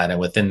week on that. And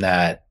within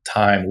that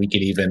time, we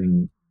could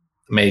even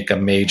make a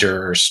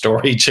major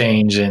story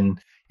change in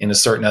a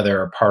certain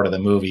other part of the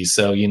movie.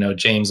 So,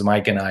 James,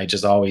 Mike, and I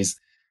just always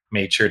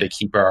made sure to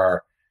keep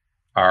our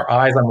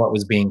eyes on what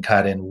was being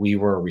cut, and we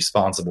were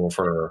responsible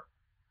for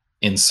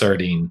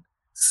inserting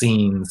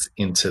scenes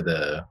into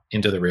the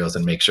reels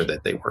and make sure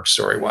that they work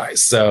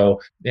story-wise.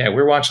 So, yeah,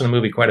 we're watching the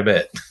movie quite a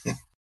bit.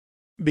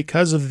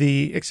 Because of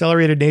the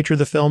accelerated nature of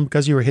the film,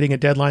 because you were hitting a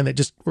deadline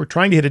we're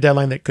trying to hit a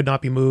deadline that could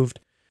not be moved,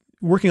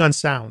 working on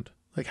sound,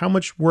 how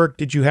much work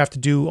did you have to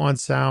do on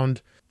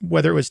sound,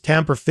 whether it was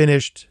temp or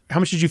finished? How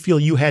much did you feel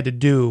you had to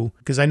do?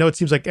 Because I know it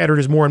seems like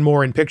editors more and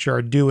more in picture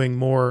are doing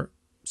more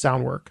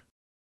sound work.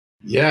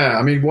 Yeah,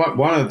 I mean,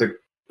 one of the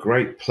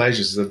great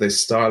pleasures of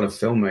this style of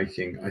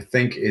filmmaking, I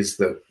think, is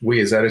that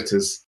we as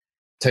editors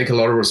take a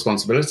lot of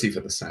responsibility for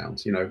the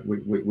sound.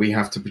 We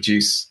have to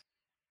produce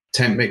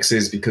temp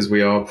mixes because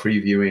we are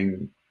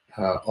previewing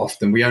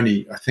often. We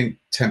only, I think,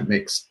 temp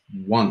mixed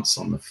once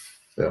on the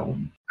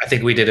film. I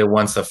think we did it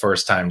once the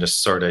first time to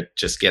sort of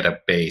just get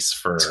a base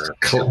for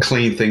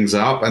clean things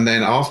up. And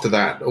then after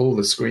that, all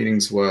the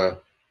screenings were,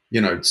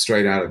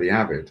 straight out of the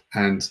Avid.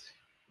 And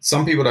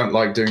some people don't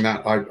like doing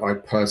that. I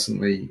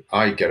personally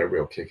get a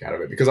real kick out of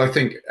it, because I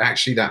think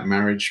actually that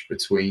marriage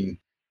between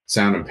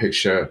sound and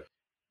picture,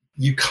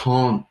 you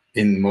can't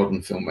in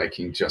modern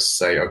filmmaking just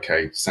say,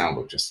 okay, sound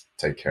will just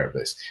take care of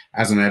this.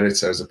 As an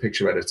editor, as a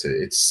picture editor,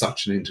 it's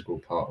such an integral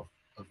part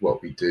of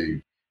what we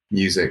do,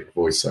 music,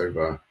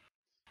 voiceover,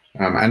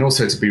 and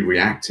also to be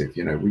reactive.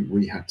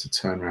 We had to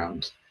turn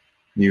around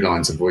new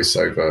lines of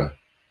voiceover.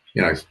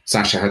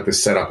 Sacha had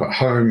this set up at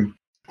home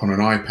on an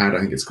iPad,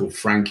 I think it's called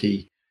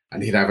Frankie,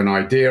 and he'd have an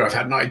idea. I've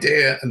had an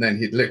idea. And then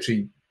he'd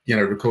literally,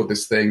 record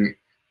this thing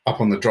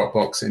up on the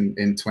Dropbox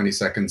in 20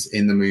 seconds,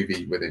 in the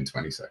movie within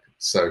 20 seconds.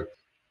 So,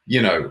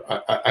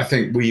 I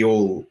think we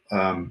all,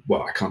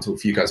 well, I can't talk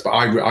for you guys, but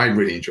I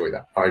really enjoy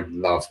that. I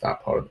love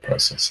that part of the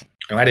process.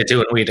 I did too.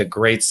 And we had a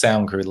great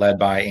sound crew led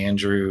by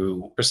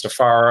Andrew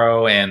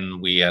Cristofaro.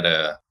 And we had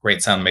a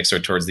great sound mixer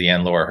towards the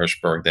end, Laura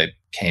Hirschberg, that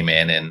came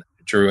in, and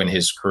Drew and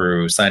his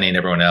crew, Sunny and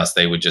everyone else,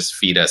 they would just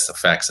feed us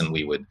effects and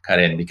we would cut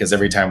in, because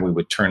every time we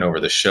would turn over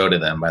the show to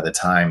them, by the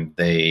time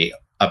they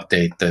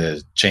update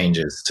the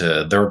changes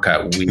to their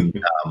cut, we moved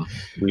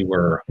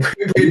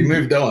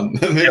on.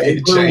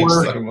 It changed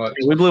so much.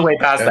 We blew way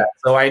past that.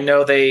 So I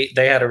know they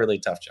had a really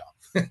tough job.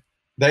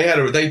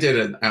 They did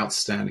an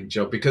outstanding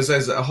job, because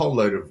there's a whole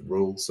load of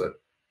rules that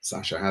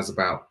Sacha has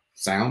about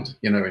sound,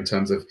 in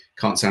terms of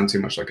can't sound too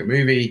much like a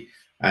movie.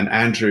 And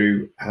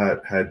Andrew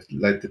had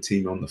led the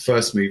team on the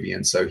first movie,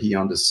 and so he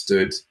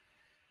understood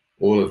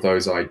all of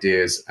those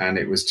ideas. And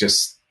it was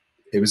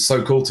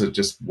so cool to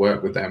just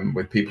work with them,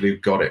 with people who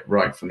got it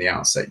right from the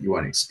outset. You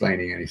weren't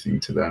explaining anything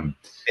to them.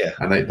 Yeah.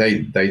 And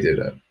they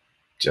did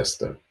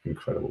just an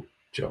incredible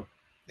job.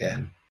 Yeah.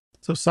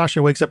 So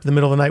Sacha wakes up in the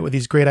middle of the night with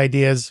these great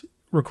ideas,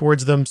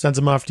 records them, sends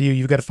them off to you.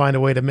 You've got to find a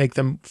way to make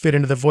them fit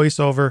into the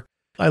voiceover.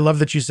 I love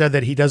that you said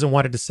that he doesn't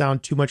want it to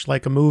sound too much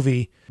like a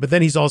movie, but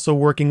then he's also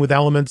working with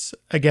elements,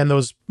 again,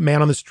 those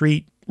man on the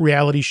street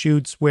reality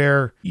shoots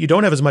where you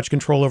don't have as much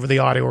control over the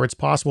audio, or it's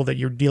possible that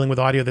you're dealing with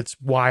audio that's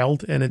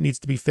wild and it needs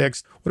to be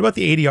fixed. What about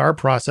the ADR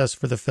process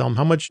for the film?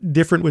 How much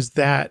different was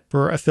that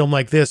for a film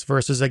like this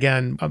versus,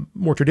 again, a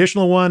more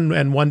traditional one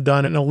and one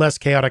done in a less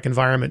chaotic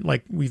environment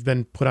like we've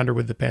been put under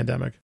with the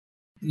pandemic?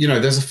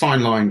 There's a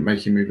fine line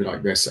making a movie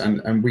like this,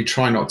 and we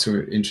try not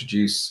to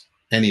introduce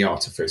any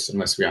artifice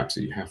unless we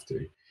absolutely have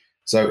to.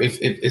 So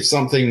if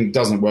something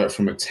doesn't work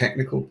from a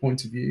technical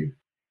point of view,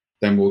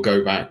 then we'll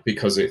go back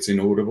because it's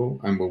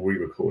inaudible and we'll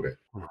re-record it.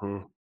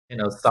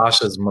 Mm-hmm.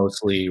 Sacha's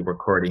mostly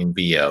recording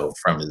VO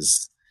from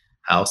his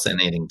house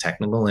and anything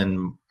technical,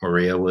 and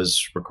Maria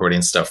was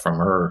recording stuff from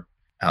her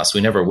house.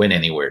 We never went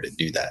anywhere to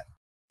do that.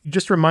 You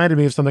just reminded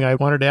me of something I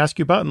wanted to ask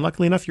you about, and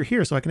luckily enough, you're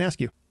here, so I can ask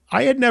you.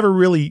 I had never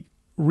really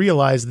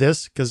realized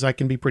this because I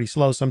can be pretty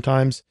slow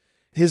sometimes.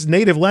 His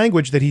native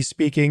language that he's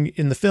speaking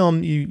in the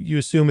film, you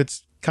assume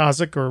it's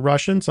Kazakh or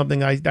Russian,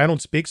 something I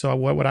don't speak, so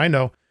what would I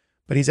know?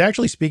 But he's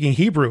actually speaking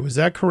Hebrew. Is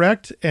that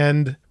correct?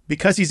 And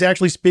because he's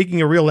actually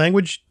speaking a real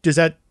language, does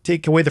that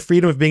take away the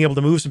freedom of being able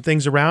to move some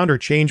things around or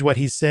change what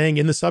he's saying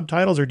in the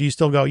subtitles? Or do you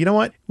still go, you know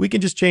what? We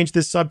can just change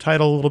this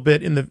subtitle a little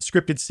bit in the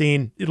scripted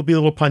scene. It'll be a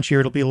little punchier.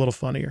 It'll be a little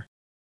funnier.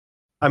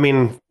 I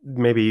mean,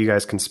 maybe you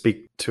guys can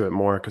speak to it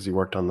more because you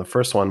worked on the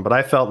first one, but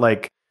I felt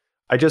like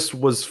I just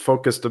was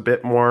focused a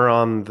bit more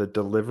on the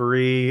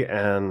delivery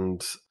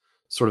and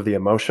sort of the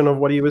emotion of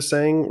what he was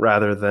saying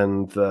rather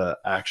than the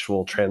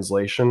actual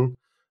translation.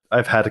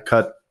 I've had to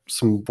cut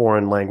some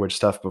foreign language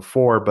stuff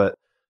before, but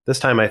this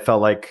time I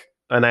felt like,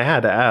 and I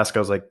had to ask, I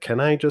was like, can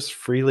I just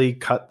freely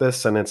cut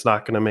this and it's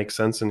not going to make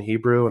sense in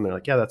Hebrew? And they're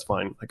like, yeah, that's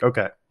fine. Like,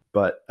 okay.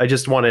 But I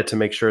just wanted to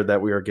make sure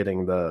that we were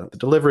getting the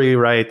delivery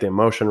right, the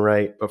emotion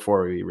right,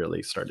 before we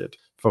really started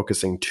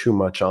focusing too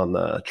much on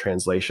the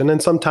translation.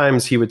 And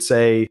sometimes he would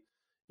say,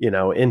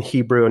 in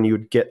Hebrew, and you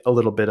would get a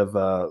little bit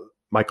of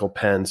Michael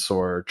Pence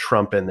or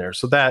Trump in there.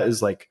 So that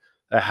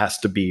has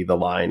to be the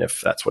line if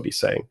that's what he's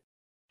saying.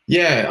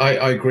 Yeah,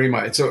 I agree,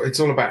 Mike. It's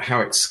all about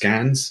how it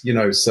scans,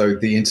 so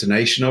the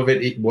intonation of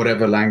it,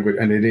 whatever language,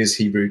 and it is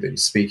Hebrew that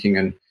he's speaking,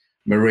 and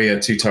Maria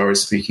Tutar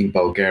is speaking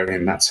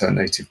Bulgarian, that's her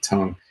native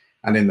tongue.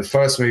 And in the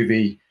first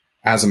movie,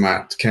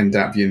 Azamat, Ken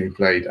Datvian, who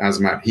played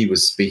Azamat, he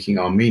was speaking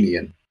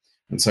Armenian.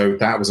 And so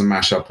that was a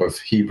mashup of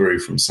Hebrew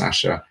from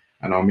Sacha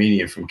and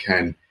Armenian from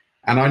Ken.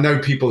 And I know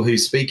people who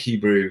speak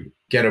Hebrew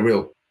get a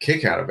real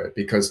kick out of it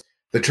because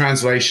the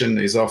translation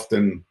is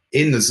often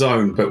in the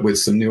zone, but with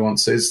some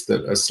nuances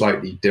that are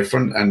slightly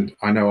different. And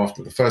I know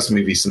after the first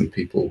movie, some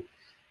people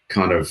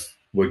kind of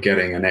were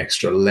getting an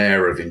extra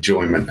layer of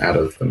enjoyment out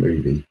of the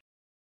movie.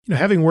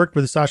 Having worked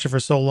with Sacha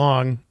for so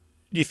long,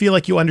 do you feel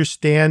like you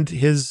understand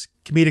his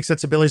comedic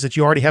sensibilities, that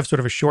you already have sort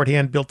of a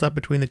shorthand built up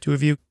between the two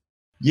of you?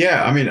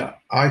 Yeah, I mean,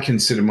 I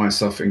consider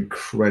myself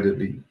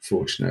incredibly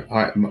fortunate.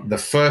 The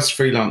first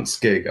freelance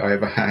gig I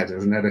ever had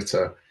as an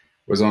editor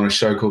was on a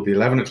show called The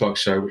 11 O'Clock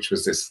Show, which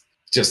was this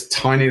just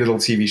tiny little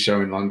TV show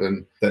in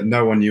London that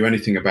no one knew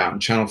anything about.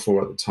 And Channel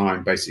 4 at the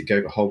time basically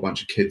gave a whole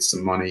bunch of kids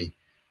some money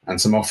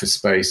and some office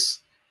space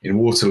in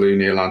Waterloo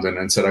near London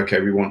and said,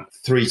 okay, we want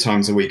 3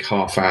 times a week,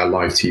 half-hour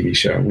live TV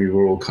show. And we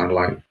were all kind of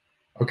like,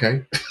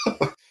 okay.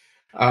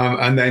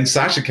 And then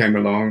Sacha came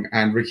along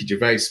and Ricky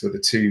Gervais were the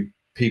two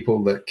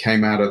people that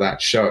came out of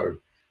that show.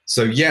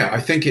 So yeah,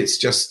 I think it's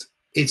just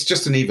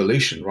an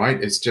evolution,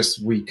 right? It's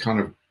just we kind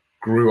of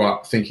grew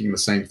up thinking the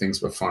same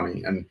things were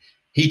funny. And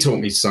he taught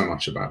me so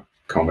much about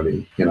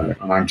comedy, and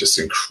I'm just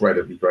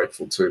incredibly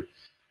grateful to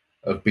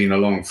have been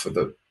along for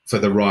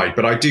the ride.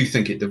 But I do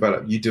think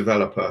you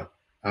develop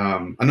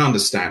an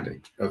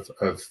understanding of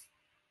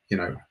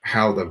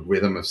how the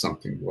rhythm of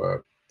something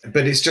works.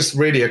 But it's just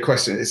really a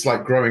question. It's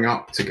like growing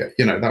up together.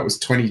 That was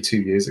 22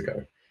 years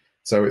ago.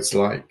 So it's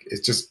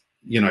just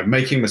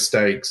making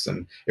mistakes,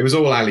 and it was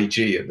all Ali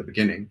G at the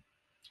beginning.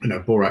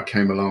 Borat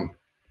came along.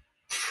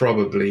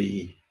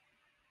 Probably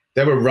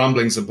there were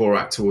rumblings of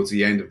Borat towards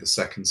the end of the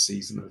second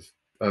season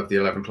of the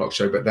 11 O'Clock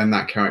Show, but then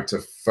that character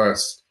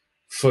first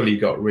fully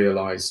got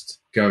realized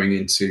going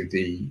into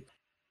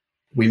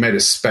we made a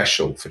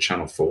special for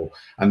Channel 4,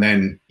 and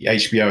then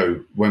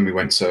HBO, when we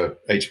went to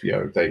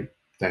HBO,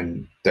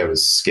 then there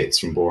was skits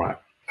from Borat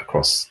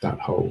across that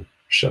whole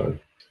show.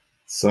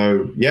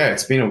 So yeah,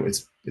 it's been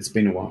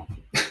a while.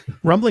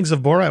 Rumblings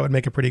of Borat would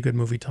make a pretty good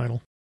movie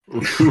title.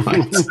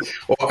 Right.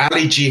 Or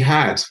Ali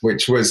Jihad,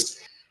 which was,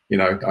 I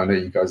know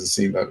you guys have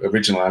seen the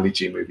original Ali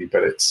G movie,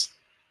 but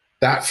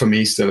that for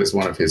me still is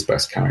one of his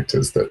best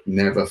characters that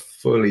never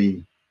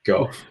fully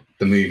got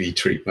the movie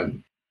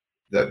treatment.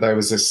 That there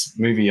was this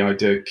movie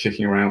idea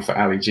kicking around for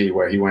Ali G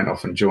where he went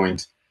off and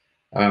joined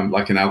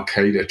like an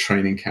Al-Qaeda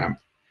training camp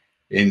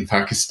in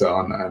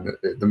Pakistan,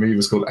 and the movie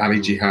was called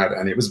Ali Jihad,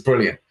 and it was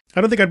brilliant.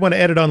 I don't think I'd want to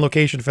edit on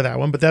location for that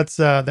one, but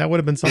that would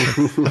have been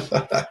something.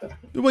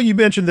 Well, you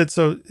mentioned that,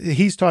 so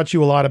he's taught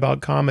you a lot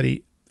about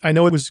comedy. I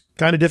know it was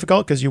kind of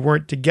difficult because you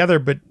weren't together,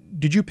 but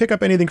did you pick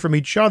up anything from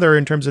each other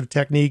in terms of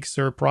techniques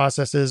or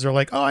processes, or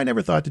like, oh, I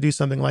never thought to do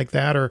something like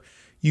that or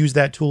use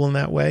that tool in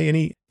that way?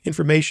 Any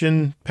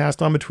information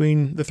passed on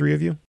between the three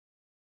of you?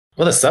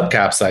 Well, the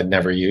subcaps I'd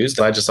never used.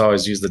 I just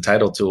always used the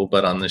title tool,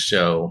 but on the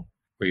show,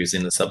 we're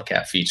using the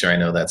subcap feature. I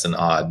know that's an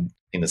odd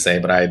thing to say,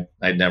 but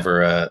I'd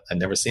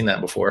never seen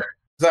that before.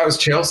 That was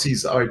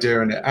Chelsea's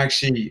idea, and it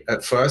actually,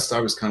 at first, I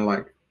was kind of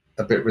like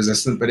a bit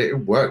resistant, but it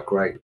worked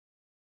great.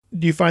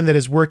 Do you find that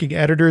as working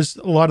editors,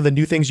 a lot of the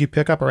new things you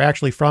pick up are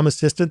actually from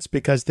assistants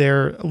because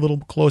they're a little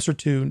closer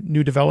to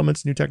new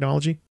developments, new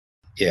technology?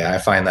 Yeah, I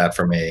find that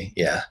for me.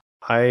 Yeah.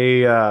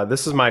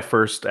 This is my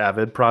first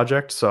Avid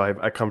project, so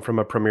I come from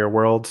a Premiere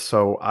world,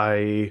 so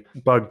I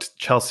bugged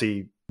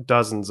Chelsea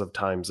dozens of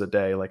times a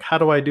day, like, how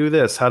do I do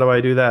this? How do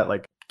I do that?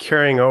 Like,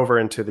 carrying over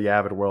into the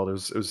Avid world,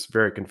 it was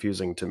very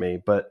confusing to me,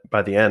 but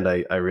by the end,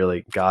 I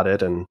really got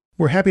it, and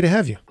we're happy to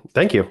have you.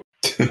 Thank you.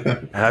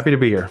 Happy to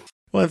be here.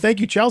 Well, and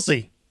thank you,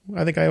 Chelsea.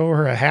 I think I owe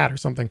her a hat or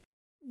something.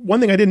 One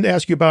thing I didn't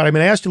ask you about, I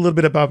asked you a little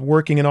bit about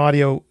working in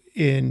audio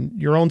in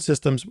your own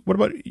systems. What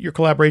about your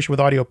collaboration with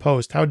Audio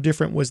Post? How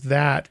different was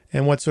that?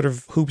 And what sort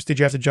of hoops did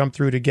you have to jump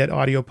through to get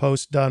Audio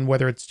Post done,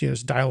 whether it's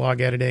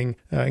dialogue editing,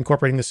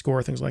 incorporating the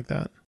score, things like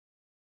that?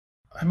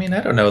 I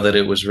don't know that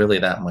it was really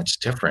that much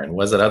different.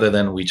 Was it, other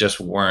than we just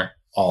weren't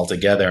all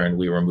together and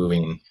we were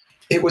moving?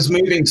 It was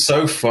moving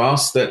so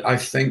fast that I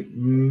think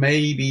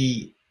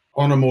maybe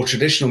on a more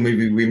traditional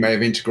movie, we may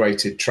have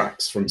integrated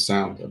tracks from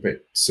sound a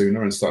bit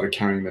sooner and started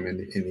carrying them in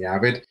the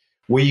Avid.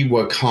 We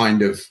were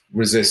kind of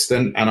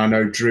resistant, and I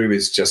know Drew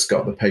has just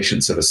got the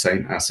patience of a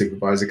saint, our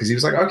supervisor, because he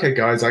was like, okay,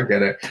 guys, I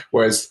get it.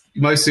 Whereas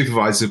most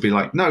supervisors would be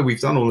like, no, we've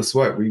done all this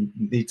work. We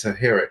need to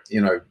hear it.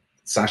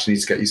 Sacha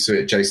needs to get used to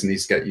it. Jason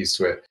needs to get used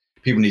to it.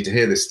 People need to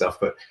hear this stuff.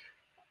 But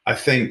I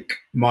think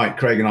Mike,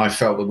 Craig, and I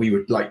felt that we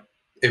were like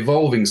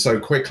evolving so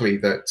quickly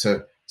that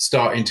to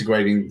start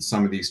integrating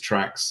some of these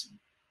tracks,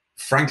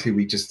 frankly,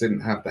 we just didn't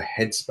have the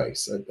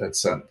headspace at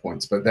certain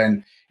points. But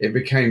then it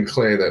became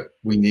clear that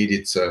we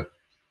needed to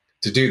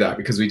do that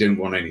because we didn't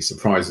want any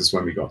surprises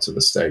when we got to the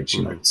stage.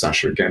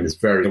 Sacha, again, is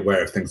very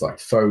aware of things like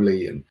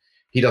Foley, and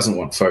he doesn't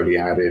want Foley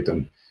added.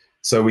 And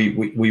so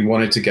we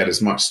wanted to get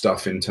as much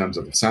stuff in terms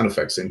of the sound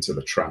effects into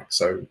the track.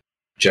 So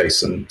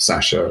Jason,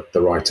 Sacha, the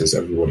writers,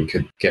 everybody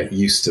could get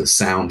used to the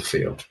sound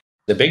feel.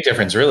 The big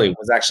difference really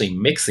was actually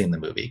mixing the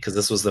movie, because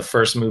this was the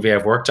first movie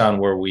I've worked on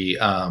where we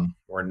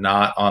were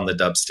not on the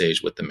dub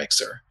stage with the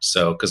mixer.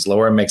 So, because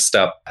Laura mixed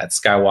up at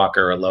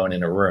Skywalker alone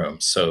in a room.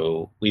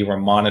 So we were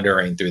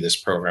monitoring through this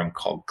program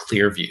called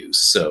Clearviews.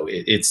 So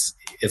it's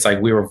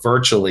like we were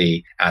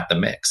virtually at the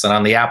mix. And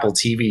on the Apple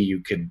TV,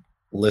 you could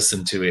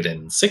listen to it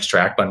in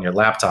 6-track, but on your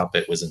laptop,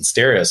 it was in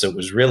stereo. So it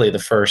was really the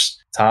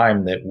first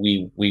time that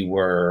we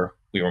were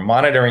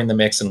monitoring the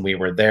mix, and we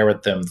were there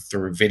with them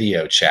through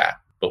video chat,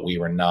 but we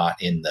were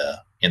not in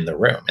the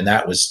room. And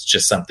that was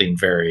just something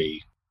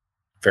very,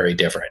 very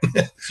different.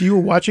 So you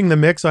were watching the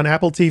mix on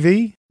Apple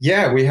TV?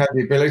 Yeah, we had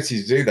the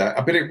ability to do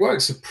that, but it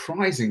worked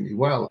surprisingly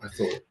well, I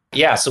thought.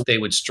 Yeah, so they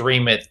would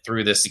stream it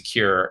through the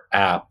secure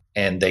app,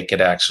 and they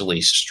could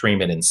actually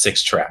stream it in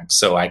 6 tracks.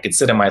 So I could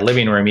sit in my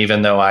living room,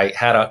 even though I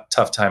had a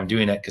tough time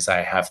doing it because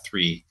I have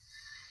 3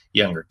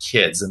 younger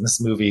kids. And this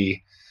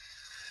movie,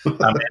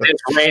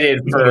 it's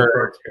rated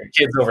for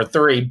kids over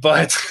 3,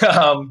 but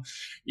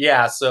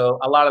yeah, so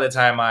a lot of the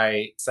time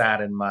I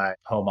sat in my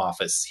home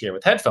office here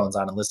with headphones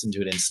on and listened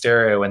to it in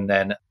stereo. And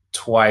then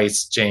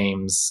twice,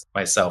 James,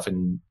 myself,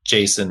 and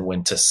Jason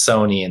went to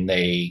Sony, and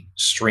they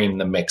streamed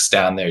the mix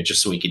down there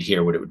just so we could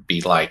hear what it would be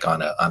like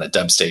on a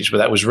dub stage. But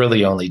that was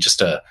really only just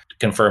to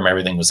confirm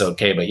everything was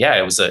okay. But yeah,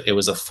 it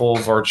was a full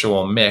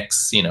virtual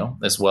mix,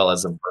 as well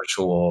as a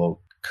virtual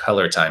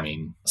color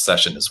timing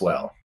session as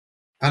well.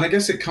 And I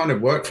guess it kind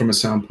of worked from a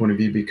sound point of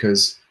view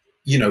because,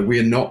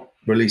 we're not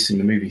releasing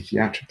the movie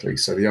theatrically.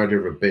 So the idea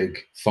of a big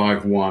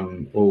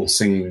 5-1, all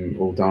singing,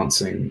 all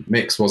dancing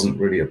mix wasn't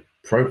really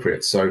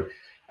appropriate. So,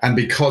 and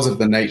because of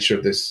the nature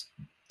of this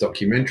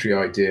documentary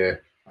idea,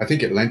 I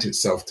think it lent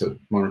itself to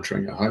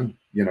monitoring at home,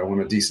 on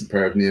a decent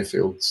pair of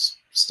near-field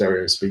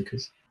stereo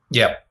speakers.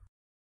 Yeah.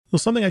 Well,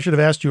 something I should have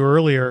asked you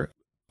earlier,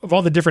 of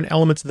all the different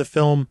elements of the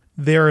film,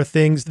 there are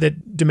things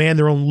that demand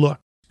their own look.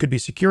 Could be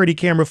security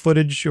camera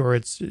footage, or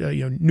it's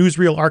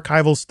newsreel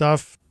archival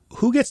stuff.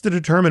 Who gets to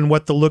determine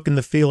what the look and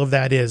the feel of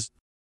that is?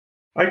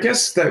 I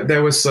guess that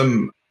there were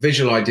some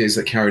visual ideas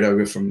that carried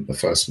over from the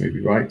first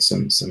movie, right?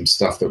 Some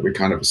stuff that we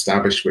kind of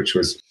established, which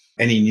was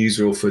any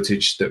newsreel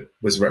footage that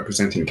was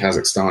representing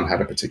Kazakhstan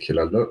had a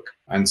particular look.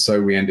 And so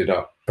we ended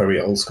up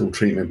very old school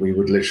treatment. We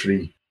would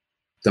literally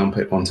dump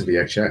it onto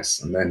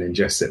VHS and then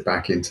ingest it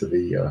back into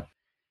the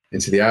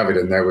Avid.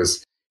 And there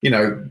was,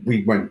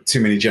 we went too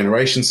many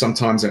generations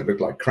sometimes, and it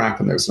looked like crap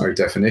and there was no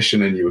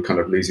definition and you were kind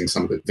of losing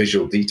some of the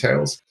visual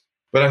details.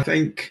 But I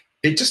think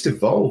it just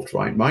evolved,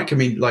 right, Mike? I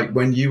mean, like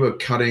when you were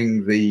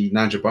cutting the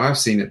Nanja Bayev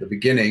scene at the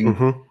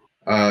beginning,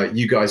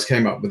 you guys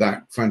came up with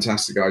that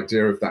fantastic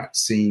idea of that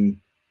scene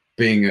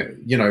being,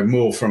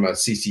 more from a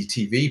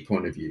CCTV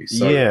point of view.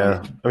 So,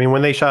 yeah. I mean,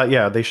 when they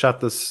shot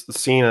this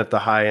scene at the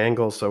high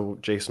angle. So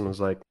Jason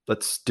was like,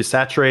 let's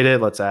desaturate it.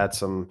 Let's add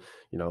some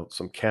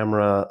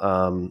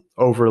camera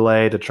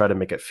overlay to try to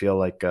make it feel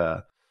like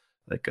a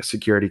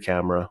security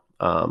camera.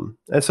 And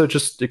so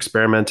just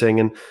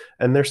experimenting,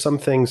 and there's some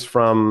things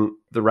from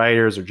the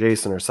writers or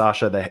Jason or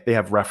Sacha that they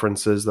have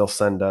references they'll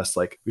send us,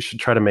 like, we should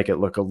try to make it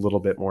look a little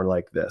bit more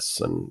like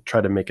this, and try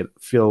to make it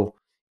feel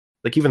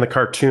like even the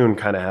cartoon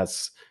kind of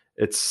has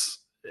it's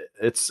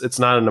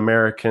not an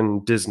American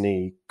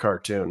Disney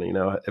cartoon,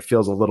 it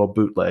feels a little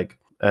bootleg,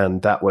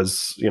 and that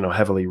was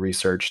heavily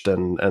researched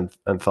and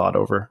thought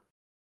over.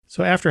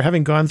 So after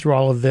having gone through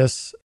all of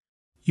this,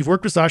 you've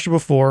worked with Sacha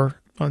before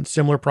on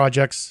similar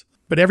projects,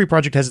 but every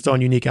project has its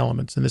own unique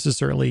elements, and this is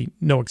certainly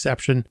no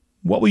exception.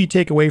 What will you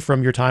take away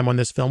from your time on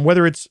this film,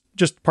 whether it's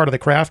just part of the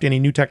craft, any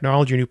new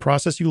technology or new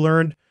process you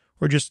learned,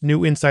 or just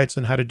new insights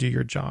on how to do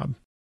your job?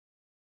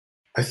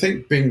 I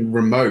think being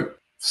remote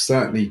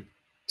certainly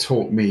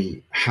taught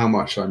me how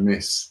much I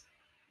miss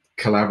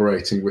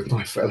collaborating with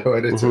my fellow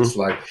editors.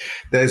 Like,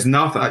 there's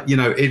nothing,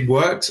 it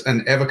worked,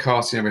 and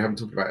Evercast, we haven't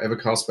talked about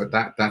Evercast, but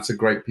that's a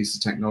great piece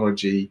of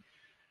technology.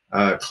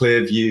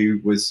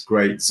 Clearview was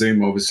great.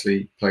 Zoom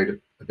obviously played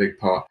a big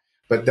part.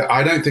 But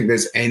I don't think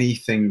there's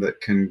anything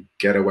that can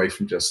get away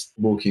from just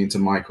walking into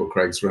Mike or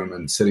Craig's room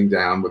and sitting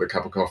down with a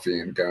cup of coffee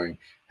and going,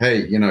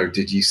 hey,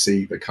 did you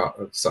see the cut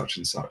of such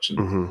and such?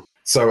 And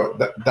so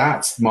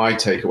that's my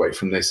takeaway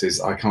from this is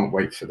I can't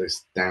wait for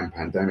this damn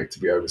pandemic to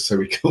be over so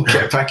we can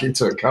get back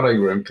into a cutting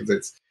room,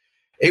 because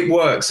it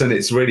works and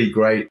it's really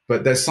great.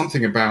 But there's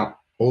something about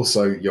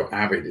also your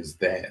avid is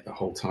there the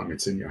whole time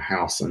it's in your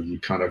house, and you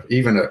kind of,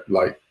 even at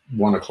like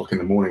 1 o'clock in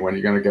the morning when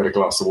you're going to get a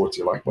glass of water,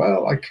 you're like,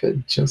 well, I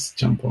could just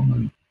jump on.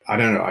 And I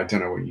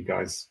don't know what you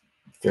guys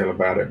feel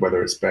about it,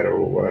 whether it's better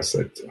or worse.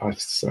 I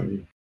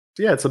certainly...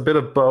 Yeah, it's a bit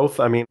of both.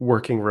 I mean,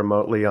 working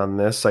remotely on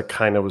this, I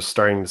kind of was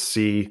starting to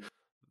see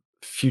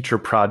future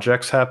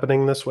projects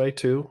happening this way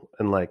too.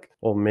 And like,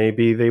 well,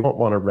 maybe they won't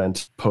want to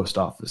rent post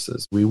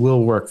offices. We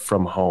will work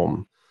from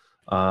home.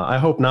 I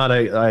hope not.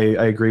 I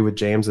agree with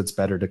James. It's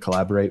better to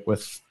collaborate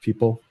with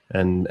people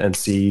and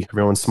see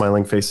everyone's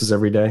smiling faces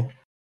every day.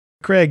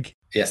 Craig,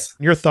 yes,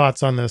 your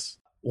thoughts on this?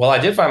 Well, I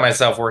did find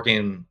myself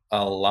working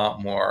a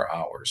lot more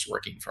hours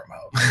working from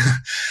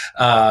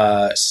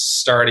home,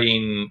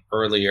 starting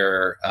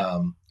earlier,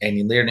 and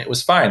it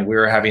was fine. We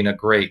were having a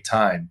great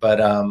time, but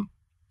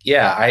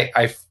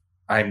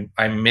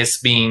I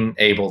miss being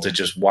able to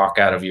just walk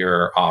out of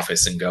your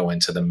office and go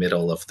into the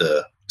middle of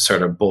the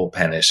sort of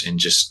bullpenish and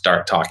just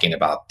start talking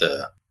about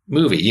the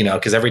movie,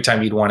 because every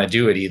time you'd want to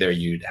do it, either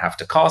you'd have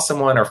to call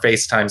someone or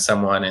FaceTime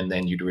someone, and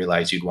then you'd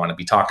realize you'd want to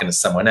be talking to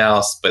someone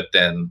else, but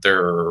then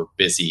they're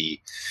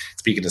busy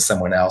speaking to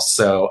someone else.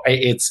 So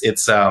it's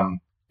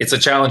a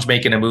challenge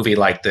making a movie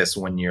like this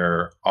when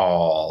you're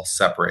all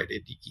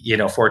separated.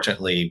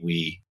 Fortunately,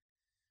 we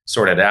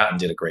sorted it out and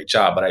did a great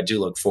job, but I do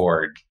look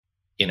forward,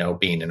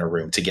 being in a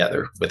room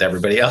together with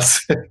everybody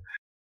else.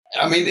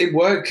 I mean, it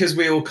worked because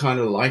we all kind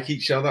of like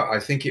each other. I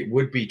think it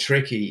would be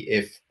tricky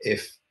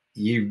if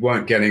you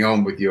weren't getting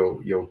on with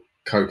your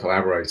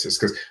co-collaborators,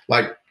 because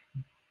like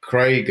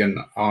Craig and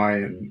I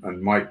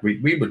and Mike,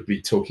 we would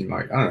be talking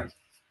like, I don't know,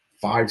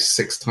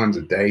 5-6 times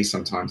a day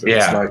sometimes. And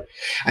it's like,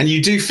 and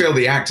you do feel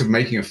the act of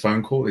making a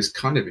phone call is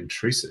kind of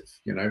intrusive,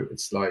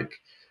 it's like,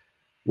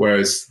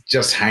 whereas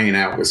just hanging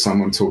out with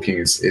someone talking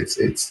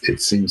it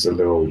seems a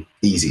little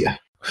easier.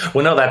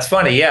 Well, no, that's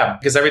funny. Yeah.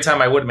 Because every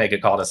time I would make a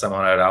call to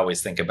someone, I'd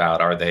always think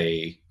about, are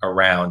they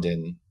around,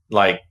 and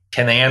like,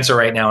 can they answer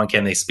right now and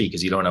can they speak?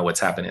 Because you don't know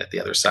what's happening at the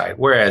other side.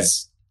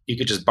 Whereas you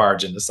could just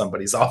barge into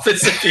somebody's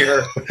office if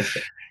you're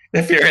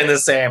in the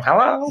same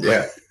hello.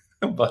 Yeah.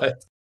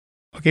 But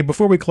okay,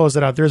 before we close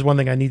it out, there's one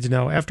thing I need to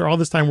know. After all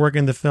this time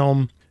working the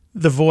film,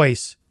 the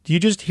voice, do you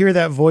just hear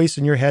that voice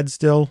in your head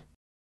still?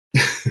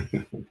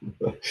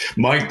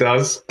 Mike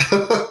does.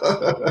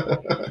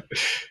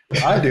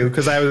 I do,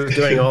 because I was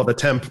doing all the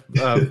temp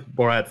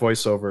Borat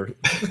voiceover.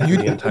 You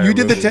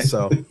did the temp.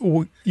 So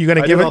you got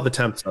to give it all the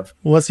temp stuff.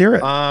 Well, let's hear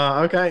it.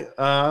 Okay.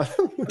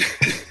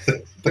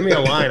 Give me a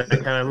line.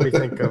 Let me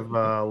think of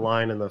a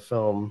line in the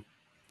film.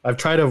 I've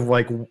tried to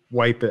like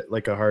wipe it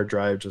like a hard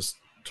drive, just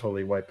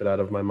totally wipe it out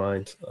of my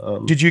mind.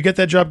 Did you get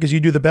that job because you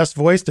do the best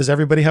voice? Does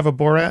everybody have a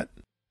Borat?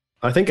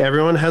 I think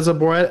everyone has a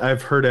Borat.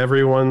 I've heard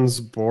everyone's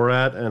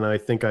Borat, and I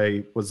think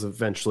I was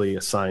eventually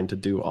assigned to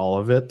do all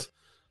of it.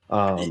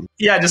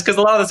 Just because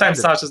a lot of the time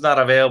Sacha's not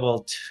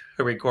available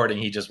to recording,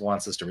 he just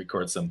wants us to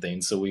record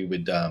something, so we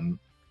would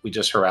we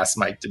just harass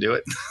Mike to do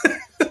it.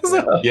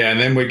 Yeah, and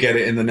then we get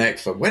it in the neck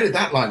for, where did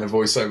that line of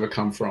voiceover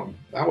come from?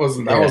 That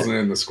wasn't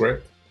in the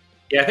script.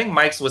 Yeah, I think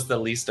Mike's was the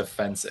least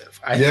offensive.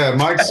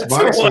 Mike's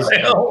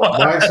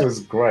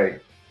was great,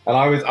 and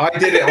I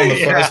did it on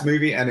the first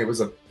movie, and it was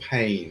a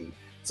pain.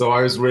 So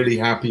I was really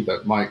happy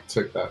that Mike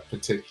took that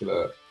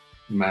particular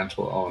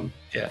mantle on.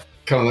 Yeah.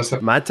 Come on, let's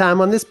have... My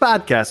time on this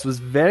podcast was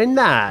very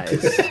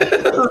nice.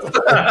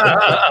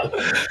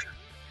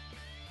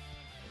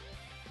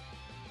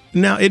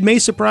 Now, it may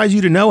surprise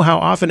you to know how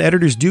often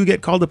editors do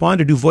get called upon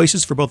to do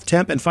voices for both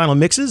temp and final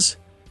mixes.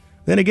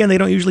 Then again, they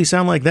don't usually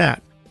sound like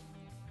that.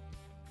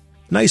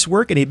 Nice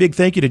work, and a big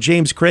thank you to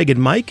James, Craig, and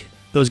Mike.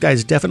 Those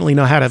guys definitely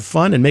know how to have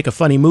fun and make a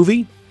funny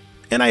movie.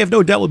 And I have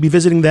no doubt we'll be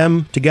visiting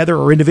them, together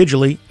or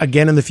individually,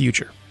 again in the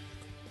future.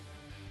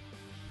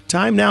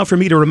 Time now for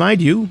me to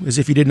remind you, as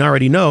if you didn't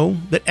already know,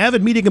 that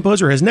Avid Media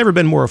Composer has never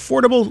been more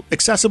affordable,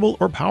 accessible,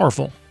 or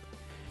powerful.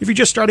 If you're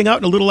just starting out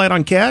and a little light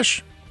on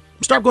cash,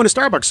 stop going to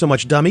Starbucks so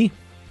much, dummy.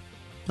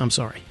 I'm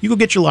sorry. You go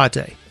get your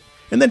latte.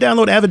 And then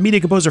download Avid Media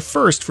Composer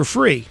first for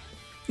free.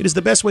 It is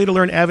the best way to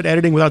learn Avid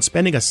editing without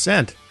spending a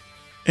cent.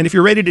 And if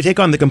you're ready to take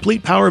on the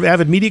complete power of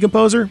Avid Media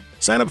Composer,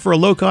 sign up for a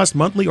low-cost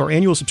monthly or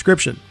annual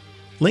subscription.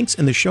 Links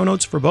in the show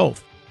notes for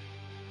both.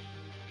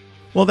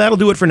 Well, that'll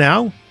do it for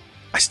now.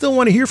 I still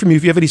want to hear from you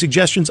if you have any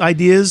suggestions,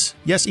 ideas,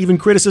 yes, even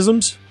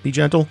criticisms, be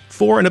gentle,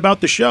 for and about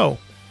the show.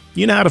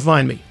 You know how to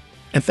find me.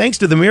 And thanks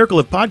to the miracle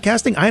of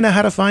podcasting, I know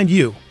how to find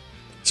you.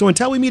 So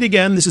until we meet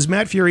again, this is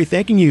Matt Fury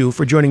thanking you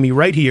for joining me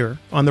right here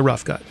on The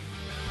Rough Cut.